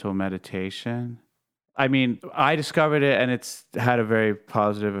transcendental meditation. I mean, I discovered it and it's had a very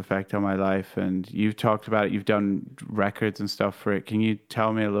positive effect on my life, and you've talked about it. You've done records and stuff for it. Can you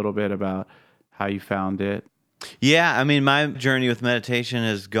tell me a little bit about how you found it? Yeah, I mean, my journey with meditation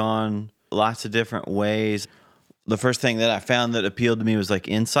has gone lots of different ways. The first thing that I found that appealed to me was like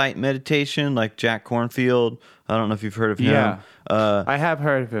insight meditation, like Jack Kornfield. I don't know if you've heard of him. Yeah, I have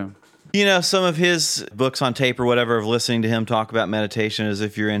heard of him. You know, some of his books on tape or whatever, of listening to him talk about meditation as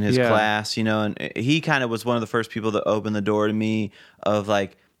if you're in his class, you know, and he kind of was one of the first people that opened the door to me of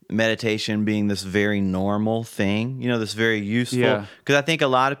like meditation being this very normal thing, you know, this very useful. Because I think a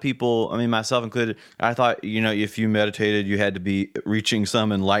lot of people, I mean, myself included, I thought, you know, if you meditated, you had to be reaching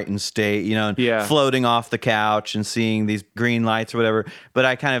some enlightened state, you know, and floating off the couch and seeing these green lights or whatever. But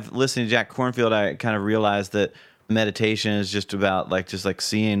I kind of, listening to Jack Kornfield, I kind of realized that meditation is just about just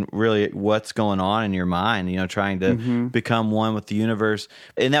seeing really what's going on in your mind, you know, trying to become one with the universe.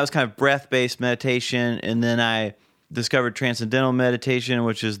 And that was kind of breath-based meditation. And then I discovered transcendental meditation,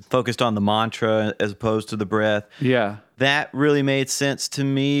 which is focused on the mantra as opposed to the breath. Yeah. That really made sense to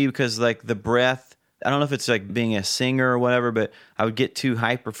me because like the breath, I don't know if it's like being a singer or whatever, but I would get too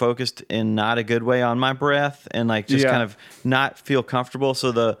hyper focused in not a good way on my breath and like just kind of not feel comfortable.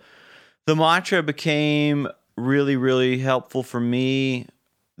 So the mantra became really, really helpful for me.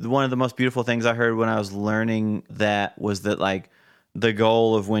 One of the most beautiful things I heard when I was learning that was that like the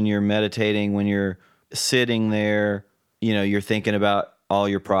goal of when you're meditating, when you're sitting there, you know, you're thinking about all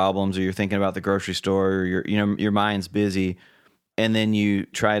your problems, or you're thinking about the grocery store, or your mind's busy, and then you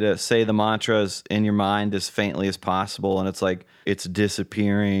try to say the mantras in your mind as faintly as possible, and it's like it's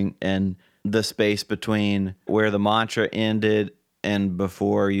disappearing, and the space between where the mantra ended and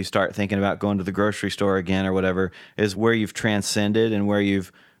before you start thinking about going to the grocery store again or whatever, is where you've transcended and where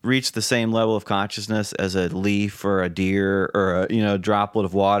you've reached the same level of consciousness as a leaf or a deer or a droplet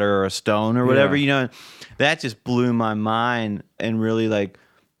of water or a stone or whatever. That just blew my mind and really like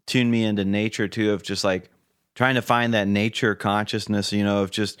tuned me into nature too, of just like trying to find that nature consciousness,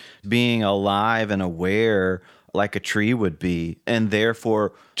 of just being alive and aware like a tree would be, and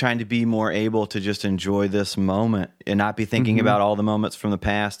therefore trying to be more able to just enjoy this moment and not be thinking about all the moments from the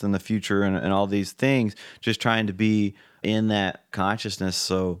past and the future and all these things, just trying to be in that consciousness.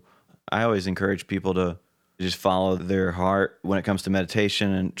 So I always encourage people to just follow their heart when it comes to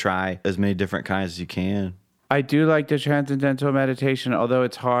meditation and try as many different kinds as you can. I do like the transcendental meditation, although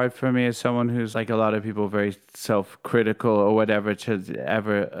it's hard for me as someone who's like a lot of people, very self-critical or whatever, to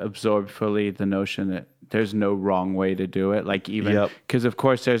ever absorb fully the notion that there's no wrong way to do it. Like even because of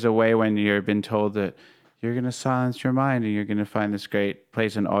course there's a way when you've been told that you're going to silence your mind and you're going to find this great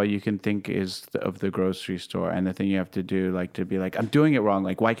place and all you can think is of the grocery store and the thing you have to do, like to be like, I'm doing it wrong.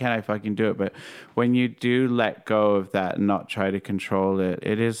 Like, why can't I fucking do it? But when you do let go of that and not try to control it,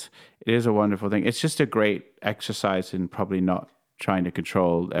 it is a wonderful thing. It's just a great exercise in probably not trying to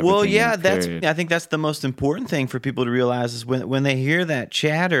control everything. Well, yeah, I think that's the most important thing for people to realize is when they hear that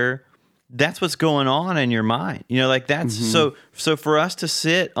chatter, that's what's going on in your mind. Like that's so for us to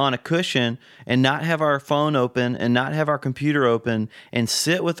sit on a cushion and not have our phone open and not have our computer open and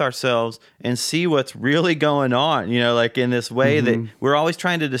sit with ourselves and see what's really going on, like in this way that we're always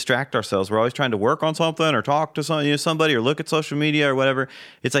trying to distract ourselves. We're always trying to work on something or talk to somebody or look at social media or whatever.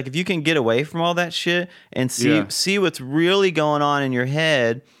 It's like if you can get away from all that shit and see what's really going on in your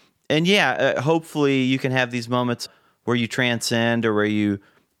head, and hopefully you can have these moments where you transcend or where you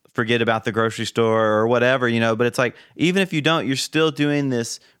forget about the grocery store or whatever, but it's like, even if you don't, you're still doing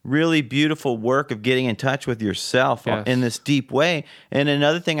this really beautiful work of getting in touch with yourself in this deep way. And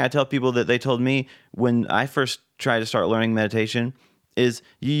another thing I tell people that they told me when I first tried to start learning meditation is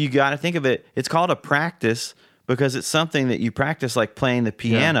you got to think of it. It's called a practice because it's something that you practice like playing the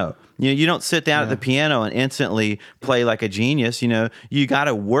piano. You don't sit down at the piano and instantly play like a genius. You got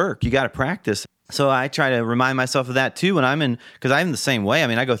to work, you got to practice. So I try to remind myself of that too when because I'm the same way. I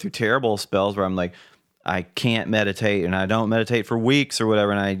mean, I go through terrible spells where I'm like, I can't meditate and I don't meditate for weeks or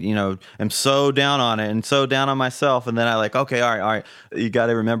whatever. And I, am so down on it and so down on myself. And then I like, okay, all right. You got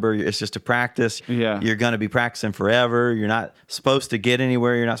to remember it's just a practice. Yeah. You're going to be practicing forever. You're not supposed to get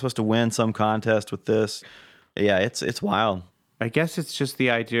anywhere. You're not supposed to win some contest with this. Yeah, it's wild. I guess it's just the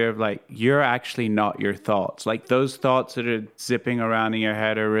idea of like, you're actually not your thoughts. Like those thoughts that are zipping around in your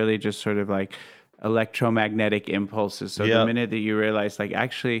head are really just sort of like electromagnetic impulses. So the minute that you realize like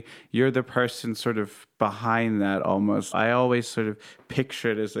actually you're the person sort of behind that almost, I always sort of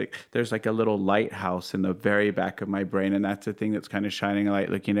picture it as like there's like a little lighthouse in the very back of my brain, and that's the thing that's kind of shining a light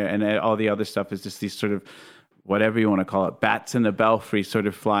looking at, and all the other stuff is just these sort of whatever you want to call it, bats in the belfry sort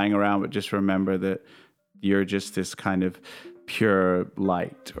of flying around. But just remember that you're just this kind of pure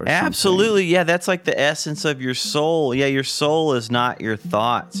light or absolutely something. Yeah, that's like the essence of your soul. Yeah, your soul is not your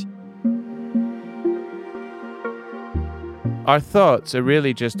thoughts. Our thoughts are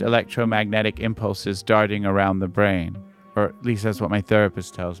really just electromagnetic impulses darting around the brain, or at least that's what my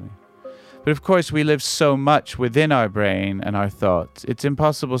therapist tells me. But of course, we live so much within our brain and our thoughts, it's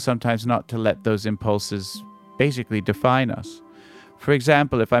impossible sometimes not to let those impulses basically define us. For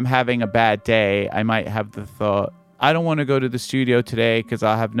example, if I'm having a bad day, I might have the thought, I don't want to go to the studio today because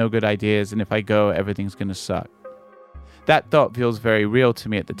I'll have no good ideas, and if I go, everything's going to suck. That thought feels very real to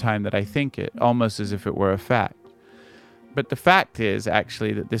me at the time that I think it, almost as if it were a fact. But the fact is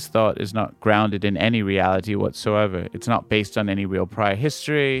actually that this thought is not grounded in any reality whatsoever. It's not based on any real prior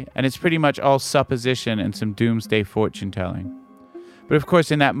history, and it's pretty much all supposition and some doomsday fortune telling. But of course,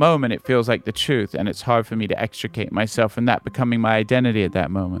 in that moment, it feels like the truth, and it's hard for me to extricate myself from that becoming my identity at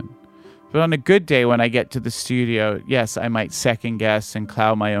that moment. But on a good day when I get to the studio, yes, I might second guess and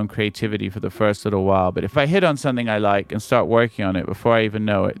cloud my own creativity for the first little while. But if I hit on something I like and start working on it, before I even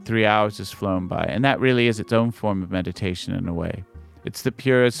know it, 3 hours has flown by. And that really is its own form of meditation in a way. It's the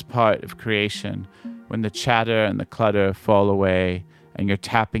purest part of creation, when the chatter and the clutter fall away and you're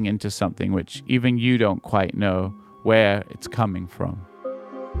tapping into something which even you don't quite know where it's coming from.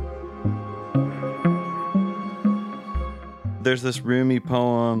 There's this Rumi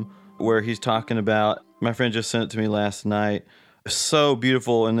poem where he's talking about, my friend just sent it to me last night, so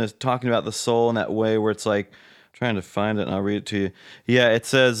beautiful, and it's talking about the soul in that way where it's like, I'm trying to find it and I'll read it to you. Yeah, it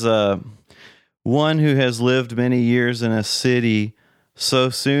says, one who has lived many years in a city,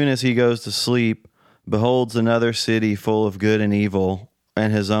 so soon as he goes to sleep, beholds another city full of good and evil,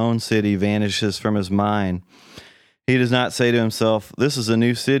 and his own city vanishes from his mind. He does not say to himself, "This is a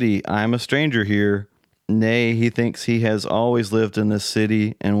new city. I am a stranger here." Nay, he thinks he has always lived in this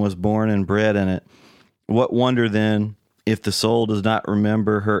city and was born and bred in it. What wonder, then, if the soul does not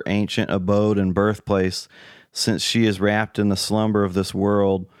remember her ancient abode and birthplace, since she is wrapped in the slumber of this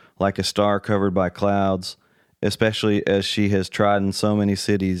world like a star covered by clouds, especially as she has trodden so many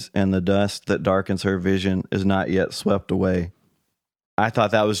cities, and the dust that darkens her vision is not yet swept away. I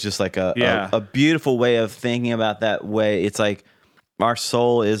thought that was just like a beautiful way of thinking about that way. It's like our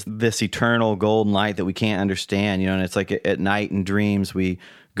soul is this eternal golden light that we can't understand, and it's like at night in dreams we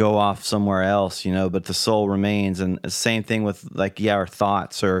go off somewhere else, but the soul remains. And the same thing with our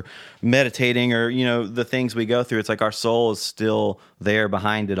thoughts or meditating or, the things we go through. It's like our soul is still there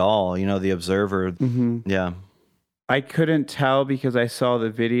behind it all, the observer. Mm-hmm. Yeah. I couldn't tell because I saw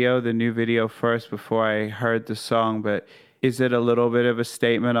the new video first before I heard the song, but is it a little bit of a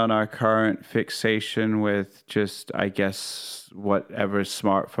statement on our current fixation with just, I guess, whatever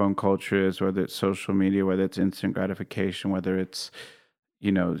smartphone culture is, whether it's social media, whether it's instant gratification, whether it's,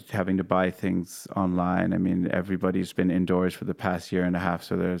 having to buy things online? I mean, everybody's been indoors for the past year and a half,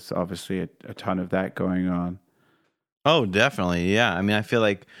 so there's obviously a ton of that going on. Oh, definitely. Yeah. I mean, I feel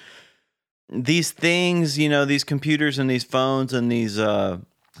like these things, these computers and these phones and these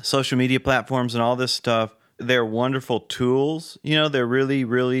social media platforms and all this stuff, they're wonderful tools. They're really,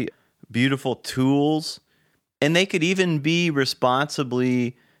 really beautiful tools. And they could even be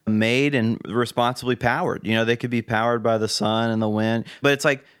responsibly made and responsibly powered. They could be powered by the sun and the wind. But it's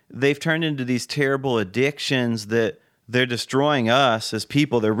like they've turned into these terrible addictions that they're destroying us as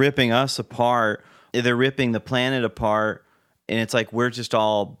people. They're ripping us apart. They're ripping the planet apart. And it's like we're just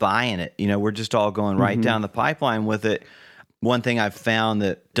all buying it. We're just all going right down the pipeline with it. One thing I've found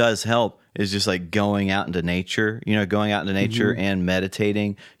that does help is just like going out into nature, and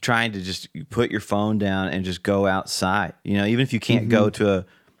meditating, trying to just put your phone down and just go outside. Even if you can't go to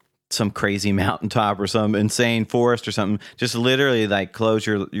some crazy mountaintop or some insane forest or something, just literally like close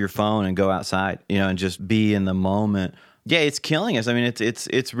your phone and go outside, and just be in the moment. Yeah, it's killing us. I mean,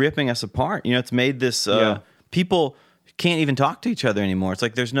 it's ripping us apart. It's made this, people can't even talk to each other anymore. It's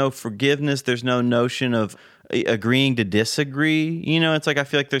like there's no forgiveness. There's no notion of agreeing to disagree. It's like I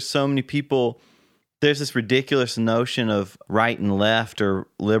feel like there's so many people, there's this ridiculous notion of right and left or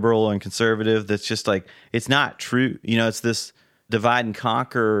liberal and conservative that's just like, it's not true. It's this divide and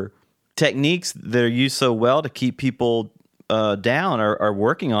conquer techniques that are used so well to keep people down are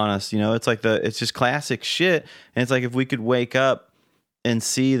working on us. It's like it's just classic shit. And it's like if we could wake up and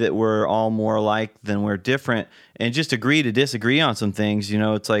see that we're all more alike than we're different and just agree to disagree on some things,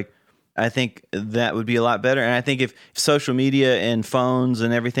 it's like, I think that would be a lot better. And I think if social media and phones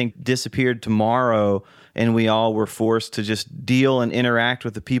and everything disappeared tomorrow and we all were forced to just deal and interact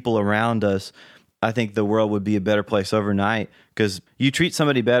with the people around us, I think the world would be a better place overnight, because you treat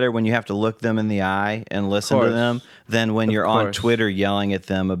somebody better when you have to look them in the eye and listen to them than when you're on Twitter yelling at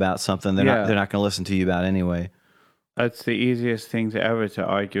them about something they're not going to listen to you about anyway. That's the easiest thing to ever to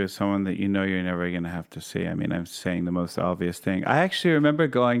argue with someone that you're never going to have to see. I mean, I'm saying the most obvious thing. I actually remember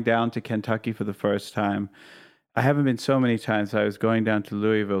going down to Kentucky for the first time. I haven't been so many times. I was going down to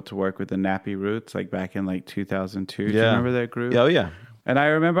Louisville to work with the Nappy Roots, like back in like 2002. Do you remember that group? Oh, yeah. And I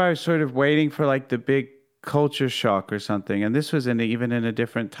remember I was sort of waiting for like the big culture shock or something. And this was even in a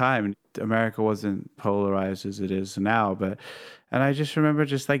different time. America wasn't polarized as it is now, and I just remember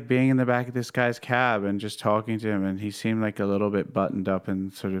just like being in the back of this guy's cab and just talking to him, and he seemed like a little bit buttoned up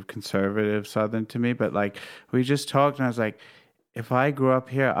and sort of conservative Southern to me, but like we just talked and I was like, if I grew up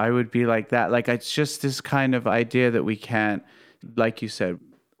here, I would be like that. Like it's just this kind of idea that we can't, like you said,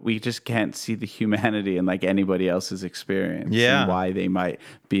 we just can't see the humanity in like anybody else's experience and why they might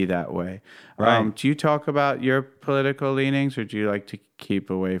be that way. Right. Do you talk about your political leanings, or do you like to keep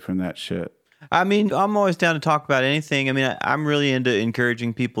away from that shit? I mean, I'm always down to talk about anything. I mean, I'm really into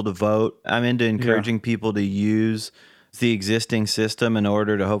encouraging people to vote. I'm into encouraging people to use the existing system in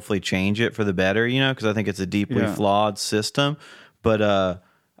order to hopefully change it for the better, because I think it's a deeply flawed system. But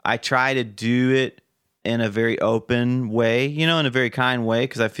I try to do it in a very open way, in a very kind way,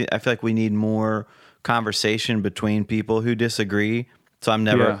 because I feel like we need more conversation between people who disagree. So I'm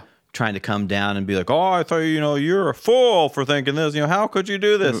never trying to come down and be like, oh, I thought, you're a fool for thinking this. How could you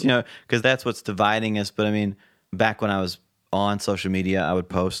do this? Because that's what's dividing us. But I mean, back when I was on social media, I would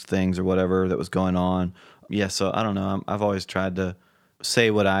post things or whatever that was going on. Yeah, so I don't know. I've always tried to say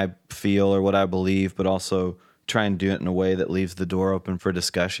what I feel or what I believe, but also try and do it in a way that leaves the door open for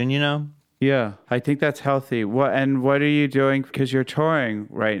discussion, Yeah, I think that's healthy. What are you doing? Because you're touring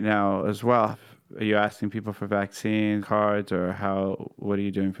right now as well. Are you asking people for vaccine cards, or what are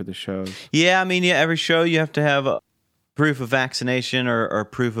you doing for the shows? Yeah, I mean, every show you have to have a proof of vaccination or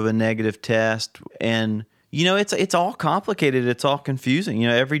proof of a negative test. And, it's all complicated. It's all confusing.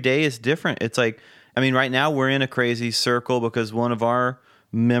 Every day is different. It's like, I mean, right now we're in a crazy circle because one of our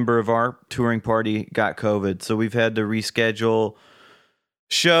member of our touring party got COVID. So we've had to reschedule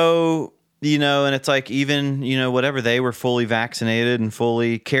show, and it's like even, whatever, they were fully vaccinated and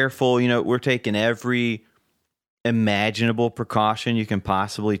fully careful. We're taking every imaginable precaution you can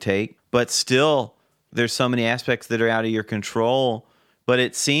possibly take, but still there's so many aspects that are out of your control. But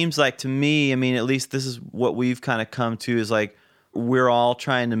it seems like to me, I mean, at least this is what we've kind of come to, is like we're all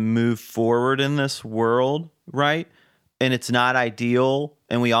trying to move forward in this world, right? And it's not ideal,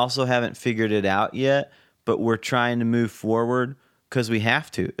 and we also haven't figured it out yet, but we're trying to move forward because we have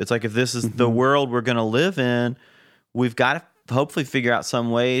to. It's like if this is the world we're going to live in, we've got to hopefully figure out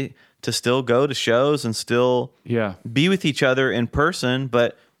some way to still go to shows and still be with each other in person,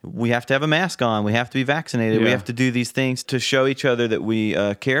 but we have to have a mask on. We have to be vaccinated. Yeah. We have to do these things to show each other that we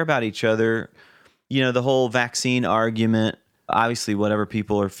care about each other. The whole vaccine argument, obviously, whatever,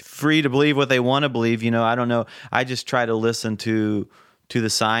 people are free to believe what they want to believe. I don't know. I just try to listen to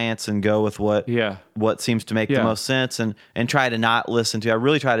the science and go with what seems to make the most sense, and try to not listen to. I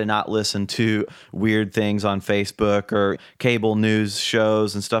really try to not listen to weird things on Facebook or cable news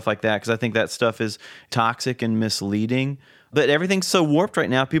shows and stuff like that, because I think that stuff is toxic and misleading. But everything's so warped right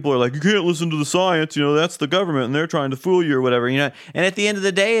now. People are like, you can't listen to the science. That's the government and they're trying to fool you or whatever. And at the end of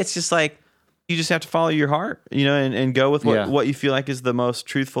the day, it's just like, you just have to follow your heart, and go with what you feel like is the most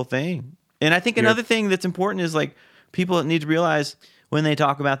truthful thing. And I think another thing that's important is like people need to realize when they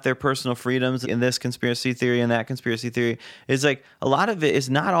talk about their personal freedoms in this conspiracy theory and that conspiracy theory, is like a lot of it is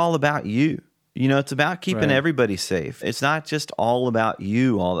not all about you. It's about keeping everybody safe. It's not just all about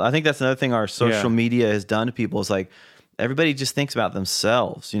you. I think that's another thing our social media has done to people, is like everybody just thinks about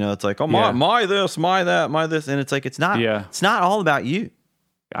themselves. It's like, oh, my this, my that, my this. And it's like, it's not all about you.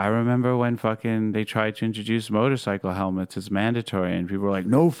 I remember when they tried to introduce motorcycle helmets as mandatory, and people were like,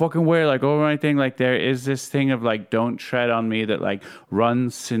 no fucking way, like over anything. Like there is this thing of like, don't tread on me, that like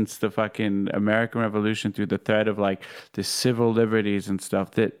runs since the fucking American Revolution through the thread of like the civil liberties and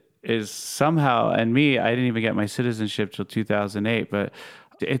stuff that is somehow, and me, I didn't even get my citizenship till 2008, but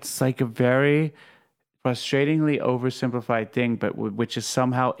it's like a very frustratingly oversimplified thing, but which is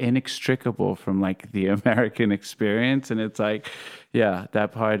somehow inextricable from like the American experience. And it's like,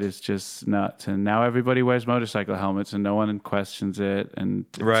 that part is just nuts. And now everybody wears motorcycle helmets and no one questions it. And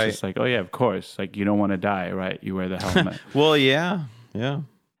it's just like, oh yeah, of course. Like you don't want to die, right? You wear the helmet. Well, yeah. And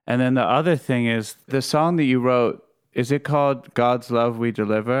then the other thing is the song that you wrote, is it called God's Love We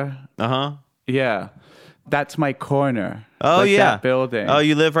Deliver? Uh-huh. Yeah. That's my corner. Oh, like yeah. That building. Oh,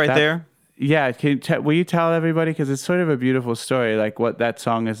 you live right there? Yeah, will you tell everybody, because it's sort of a beautiful story, like what that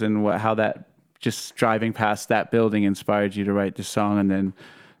song is and how that just driving past that building inspired you to write the song and then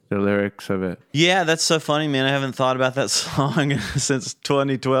the lyrics of it. Yeah, that's so funny, man. I haven't thought about that song since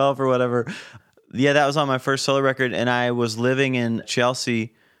 2012 or whatever. Yeah, that was on my first solo record, and I was living in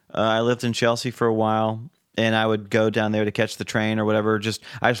Chelsea. I lived in Chelsea for a while, and I would go down there to catch the train or whatever.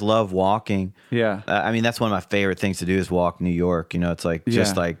 I just love walking. Yeah. I mean, that's one of my favorite things to do is walk New York. It's like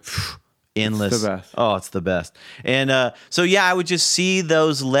just like endless. It's the best. Oh, it's the best. And so I would just see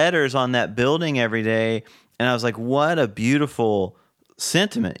those letters on that building every day, and I was like, what a beautiful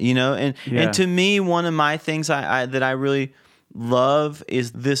sentiment, And to me, one of my things that I really love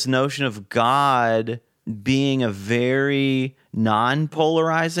is this notion of God being a very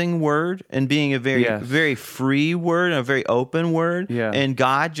non-polarizing word and being a very very free word and a very open word, and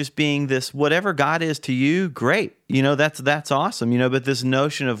God just being this, whatever God is to you, great, that's awesome, but this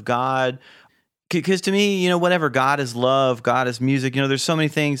notion of God, because to me, whatever, God is love, God is music, there's so many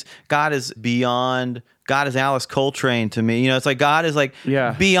things. God is beyond. God is Alice Coltrane to me. It's like God is like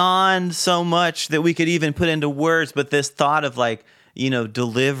beyond so much that we could even put into words, but this thought of like,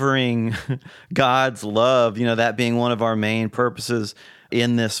 delivering God's love, that being one of our main purposes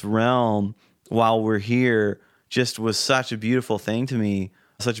in this realm while we're here, just was such a beautiful thing to me,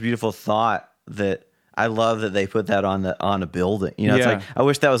 such a beautiful thought, that I love that they put that on a building. It's like, I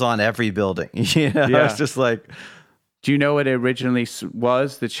wish that was on every building. It's just like, do you know what it originally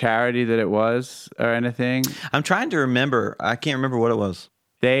was, the charity that it was or anything? I'm trying to remember. I can't remember what it was.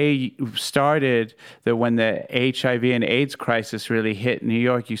 They started that when the HIV and AIDS crisis really hit New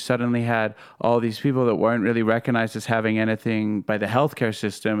York, you suddenly had all these people that weren't really recognized as having anything by the healthcare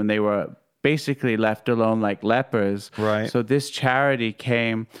system, and they were basically left alone like lepers. Right. So this charity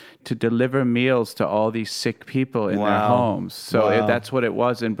came to deliver meals to all these sick people in their homes. So that's what it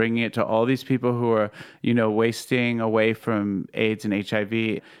was, and bringing it to all these people who are, wasting away from AIDS and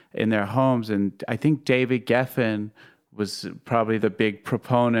HIV in their homes. And I think David Geffen was probably the big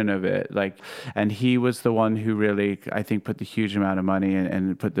proponent of it. And he was the one who really, I think, put the huge amount of money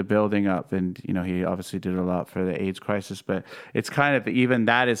and put the building up. And, he obviously did a lot for the AIDS crisis, but it's kind of, even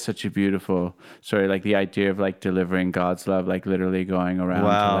that is such a beautiful story. Like the idea of delivering God's love, literally going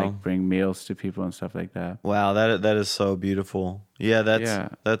around to bring meals to people and stuff like that. Wow. That is so beautiful. Yeah.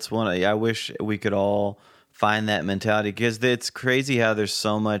 That's one. I wish we could all find that mentality, because it's crazy how there's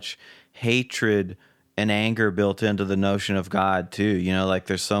so much hatred and anger built into the notion of God too.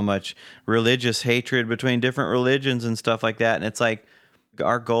 There's so much religious hatred between different religions and stuff like that. And it's like,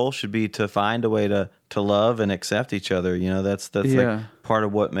 our goal should be to find a way to love and accept each other. That's part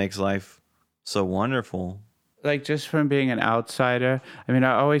of what makes life so wonderful. Just from being an outsider, I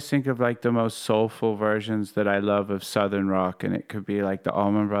always think of the most soulful versions that I love of Southern rock, and it could be the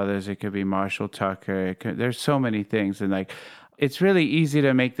Allman Brothers, it could be Marshall Tucker. There's so many things, and it's really easy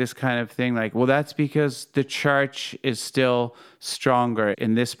to make this kind of thing well, that's because the church is still stronger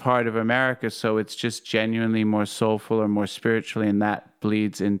in this part of America, so it's just genuinely more soulful or more spiritually, and that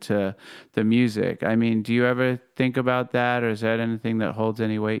bleeds into the music. Do you ever think about that, or is that anything that holds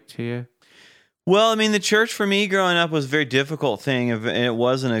any weight to you? Well, the church for me growing up was a very difficult thing, and it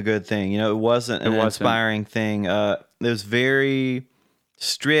wasn't a good thing. It wasn't an inspiring thing. It was very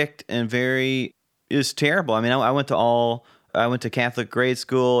strict and it was terrible. I went to Catholic grade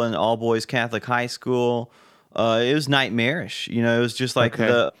school and all boys Catholic high school. It was nightmarish. It was just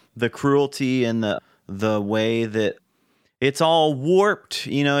the cruelty and the way that it's all warped.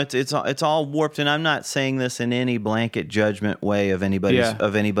 It's all warped. And I'm not saying this in any blanket judgment way of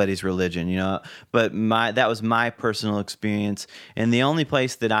anybody's religion. But that was my personal experience. And the only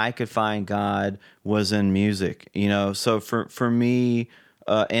place that I could find God was in music. So for me.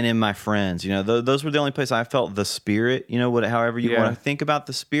 And in my friends, those were the only place I felt the Spirit, however you want to think about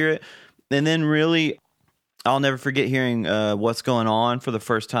the Spirit. And then really, I'll never forget hearing What's Going On for the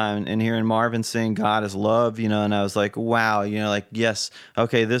first time, and hearing Marvin sing God is Love, and I was like, wow, yes,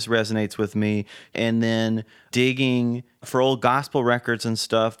 okay, this resonates with me. And then digging for old gospel records and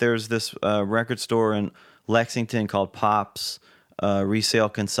stuff. There's this record store in Lexington called Pops Resale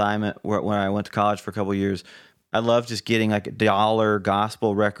Consignment, where I went to college for a couple of years. I love just getting $1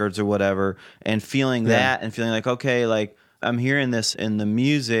 gospel records or whatever, and feeling that, and feeling okay, I'm hearing this in the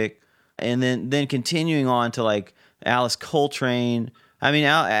music, and then continuing on to Alice Coltrane.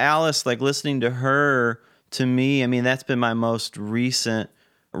 Alice, listening to her, to me, that's been my most recent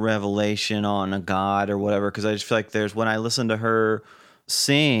revelation on a God or whatever, because I just feel when I listen to her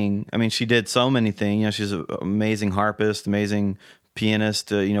sing, she did so many things. She's an amazing harpist, amazing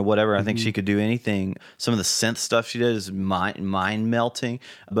pianist, whatever. I think she could do anything. Some of the synth stuff she did is mind melting.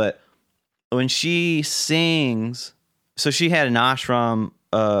 But when she sings, so she had an ashram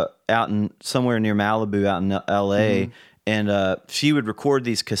out in somewhere near Malibu, out in L.A., and she would record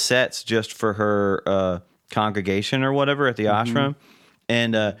these cassettes just for her congregation or whatever at the ashram,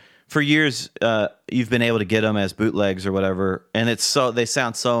 and for years, you've been able to get them as bootlegs or whatever, and they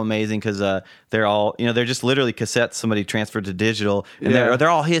sound so amazing because they're all, they're just literally cassettes somebody transferred to digital, and they're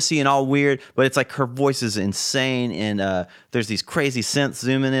all hissy and all weird, but it's her voice is insane, and there's these crazy synths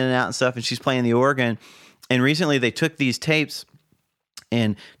zooming in and out and stuff, and she's playing the organ. And recently they took these tapes,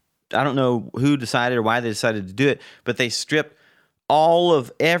 and I don't know who decided or why they decided to do it, but they stripped all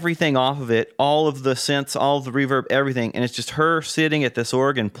of everything off of it, all of the synths, all of the reverb, everything. And it's just her sitting at this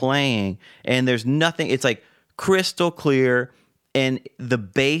organ playing, and there's nothing. It's crystal clear, and the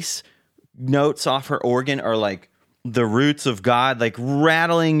bass notes off her organ are the roots of God,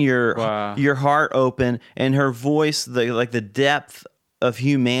 rattling your heart open. And her voice, the depth of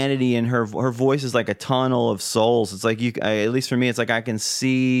humanity in her voice is like a tunnel of souls. It's at least for me, it's I can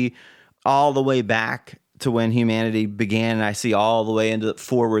see all the way back to when humanity began, and I see all the way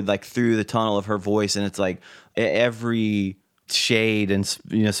forward, through the tunnel of her voice, and it's every shade and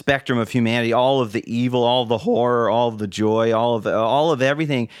spectrum of humanity, all of the evil, all of the horror, all of the joy, all of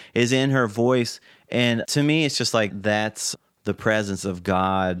everything is in her voice. And to me, it's just that's the presence of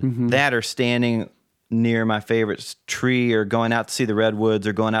God. That, or standing near my favorite tree, or going out to see the redwoods,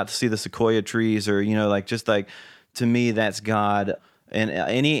 or going out to see the sequoia trees, or to me, that's God. And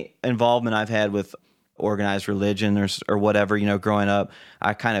any involvement I've had with organized religion or whatever, growing up,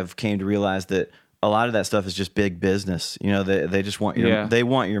 I kind of came to realize that a lot of that stuff is just big business. You know, they just want they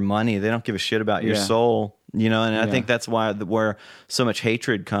want your money. They don't give a shit about your soul. You know, and I think that's where so much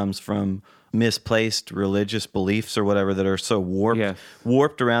hatred comes from, misplaced religious beliefs or whatever that are so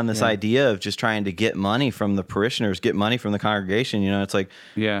warped around this idea of just trying to get money from the parishioners, get money from the congregation. You know, it's like,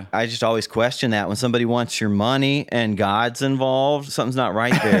 I just always question that when somebody wants your money and God's involved, something's not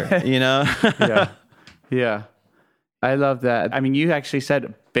right there, you know? Yeah. I love that. I mean, you actually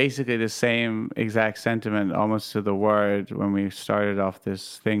said basically the same exact sentiment almost to the word when we started off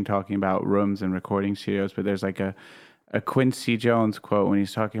this thing talking about rooms and recording studios, but there's like a Quincy Jones quote when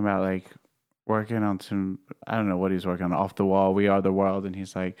he's talking about like working on some, I don't know what he's working on, Off the Wall, We Are the World, and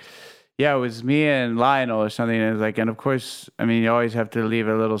he's like, yeah, it was me and Lionel or something, and it's like, and of course, I mean, you always have to leave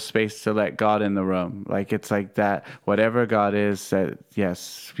a little space to let God in the room. Like, it's like that, whatever God is, that,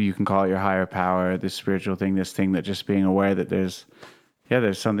 yes, you can call it your higher power, this spiritual thing, this thing, that just being aware that there's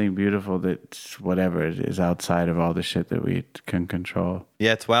something beautiful that whatever it is outside of all the shit that we can control.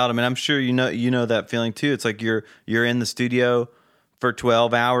 Yeah, it's wild. I mean, I'm sure you know that feeling too. It's like you're in the studio for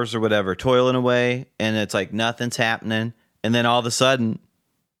 12 hours or whatever, toiling away, and it's like nothing's happening, and then all of a sudden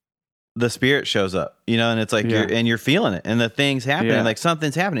the Spirit shows up, you know, and it's like you're feeling it, and the thing's happening, like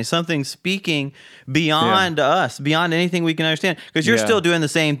something's happening, something's speaking beyond us, beyond anything we can understand, because you're still doing the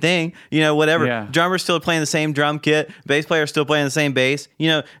same thing, you know, whatever. Drummer's still playing the same drum kit, bass player's still playing the same bass, you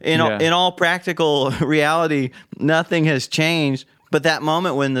know, in all practical reality, nothing has changed. But that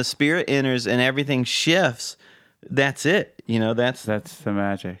moment when the Spirit enters and everything shifts, that's it, you know, that's the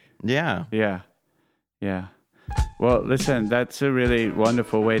magic. Yeah. Well, listen, that's a really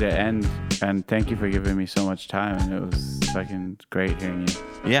wonderful way to end, and thank you for giving me so much time, and it was fucking great hearing you.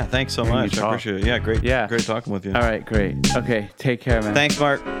 Yeah, thanks so much. I appreciate it. Yeah, great talking with you. All right, great. Okay, take care, man. Thanks,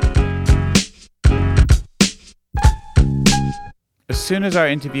 Mark. As soon as our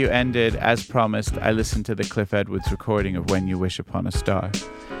interview ended, as promised, I listened to the Cliff Edwards recording of When You Wish Upon a Star.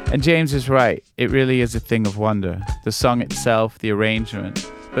 And James is right. It really is a thing of wonder. The song itself, the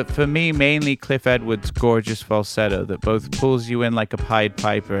arrangement. But for me, mainly Cliff Edwards' gorgeous falsetto that both pulls you in like a Pied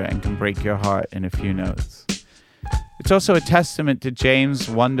Piper and can break your heart in a few notes. It's also a testament to James'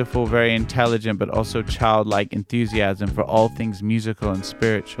 wonderful, very intelligent, but also childlike enthusiasm for all things musical and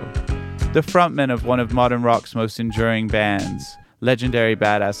spiritual. The frontman of one of modern rock's most enduring bands, Legendary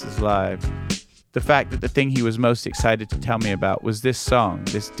Badasses Live. The fact that the thing he was most excited to tell me about was this song,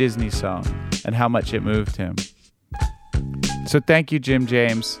 this Disney song, and how much it moved him. So thank you, Jim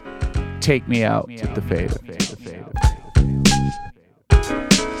James. Take me out to the Fader.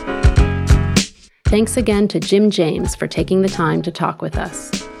 Thanks again to Jim James for taking the time to talk with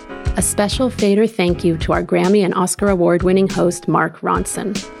us. A special Fader thank you to our Grammy and Oscar award-winning host, Mark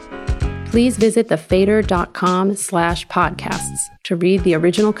Ronson. Please visit thefader.com/podcasts to read the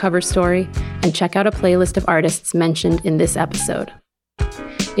original cover story and check out a playlist of artists mentioned in this episode.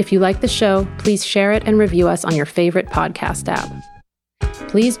 If you like the show, please share it and review us on your favorite podcast app.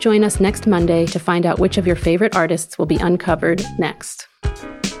 Please join us next Monday to find out which of your favorite artists will be uncovered next.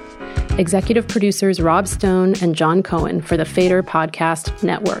 Executive producers Rob Stone and John Cohen for the Fader Podcast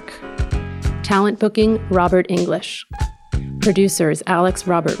Network. Talent booking, Robert English. Producers Alex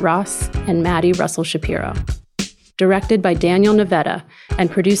Robert Ross and Maddie Russell Shapiro. Directed by Daniel Navetta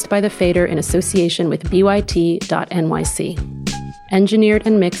and produced by the Fader in association with BYT.NYC. Engineered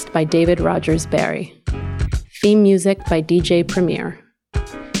and mixed by David Rogers Barry. Theme music by DJ Premier.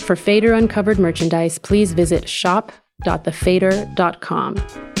 For Fader Uncovered merchandise, please visit shop.thefader.com.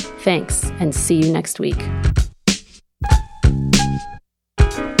 Thanks, and see you next week.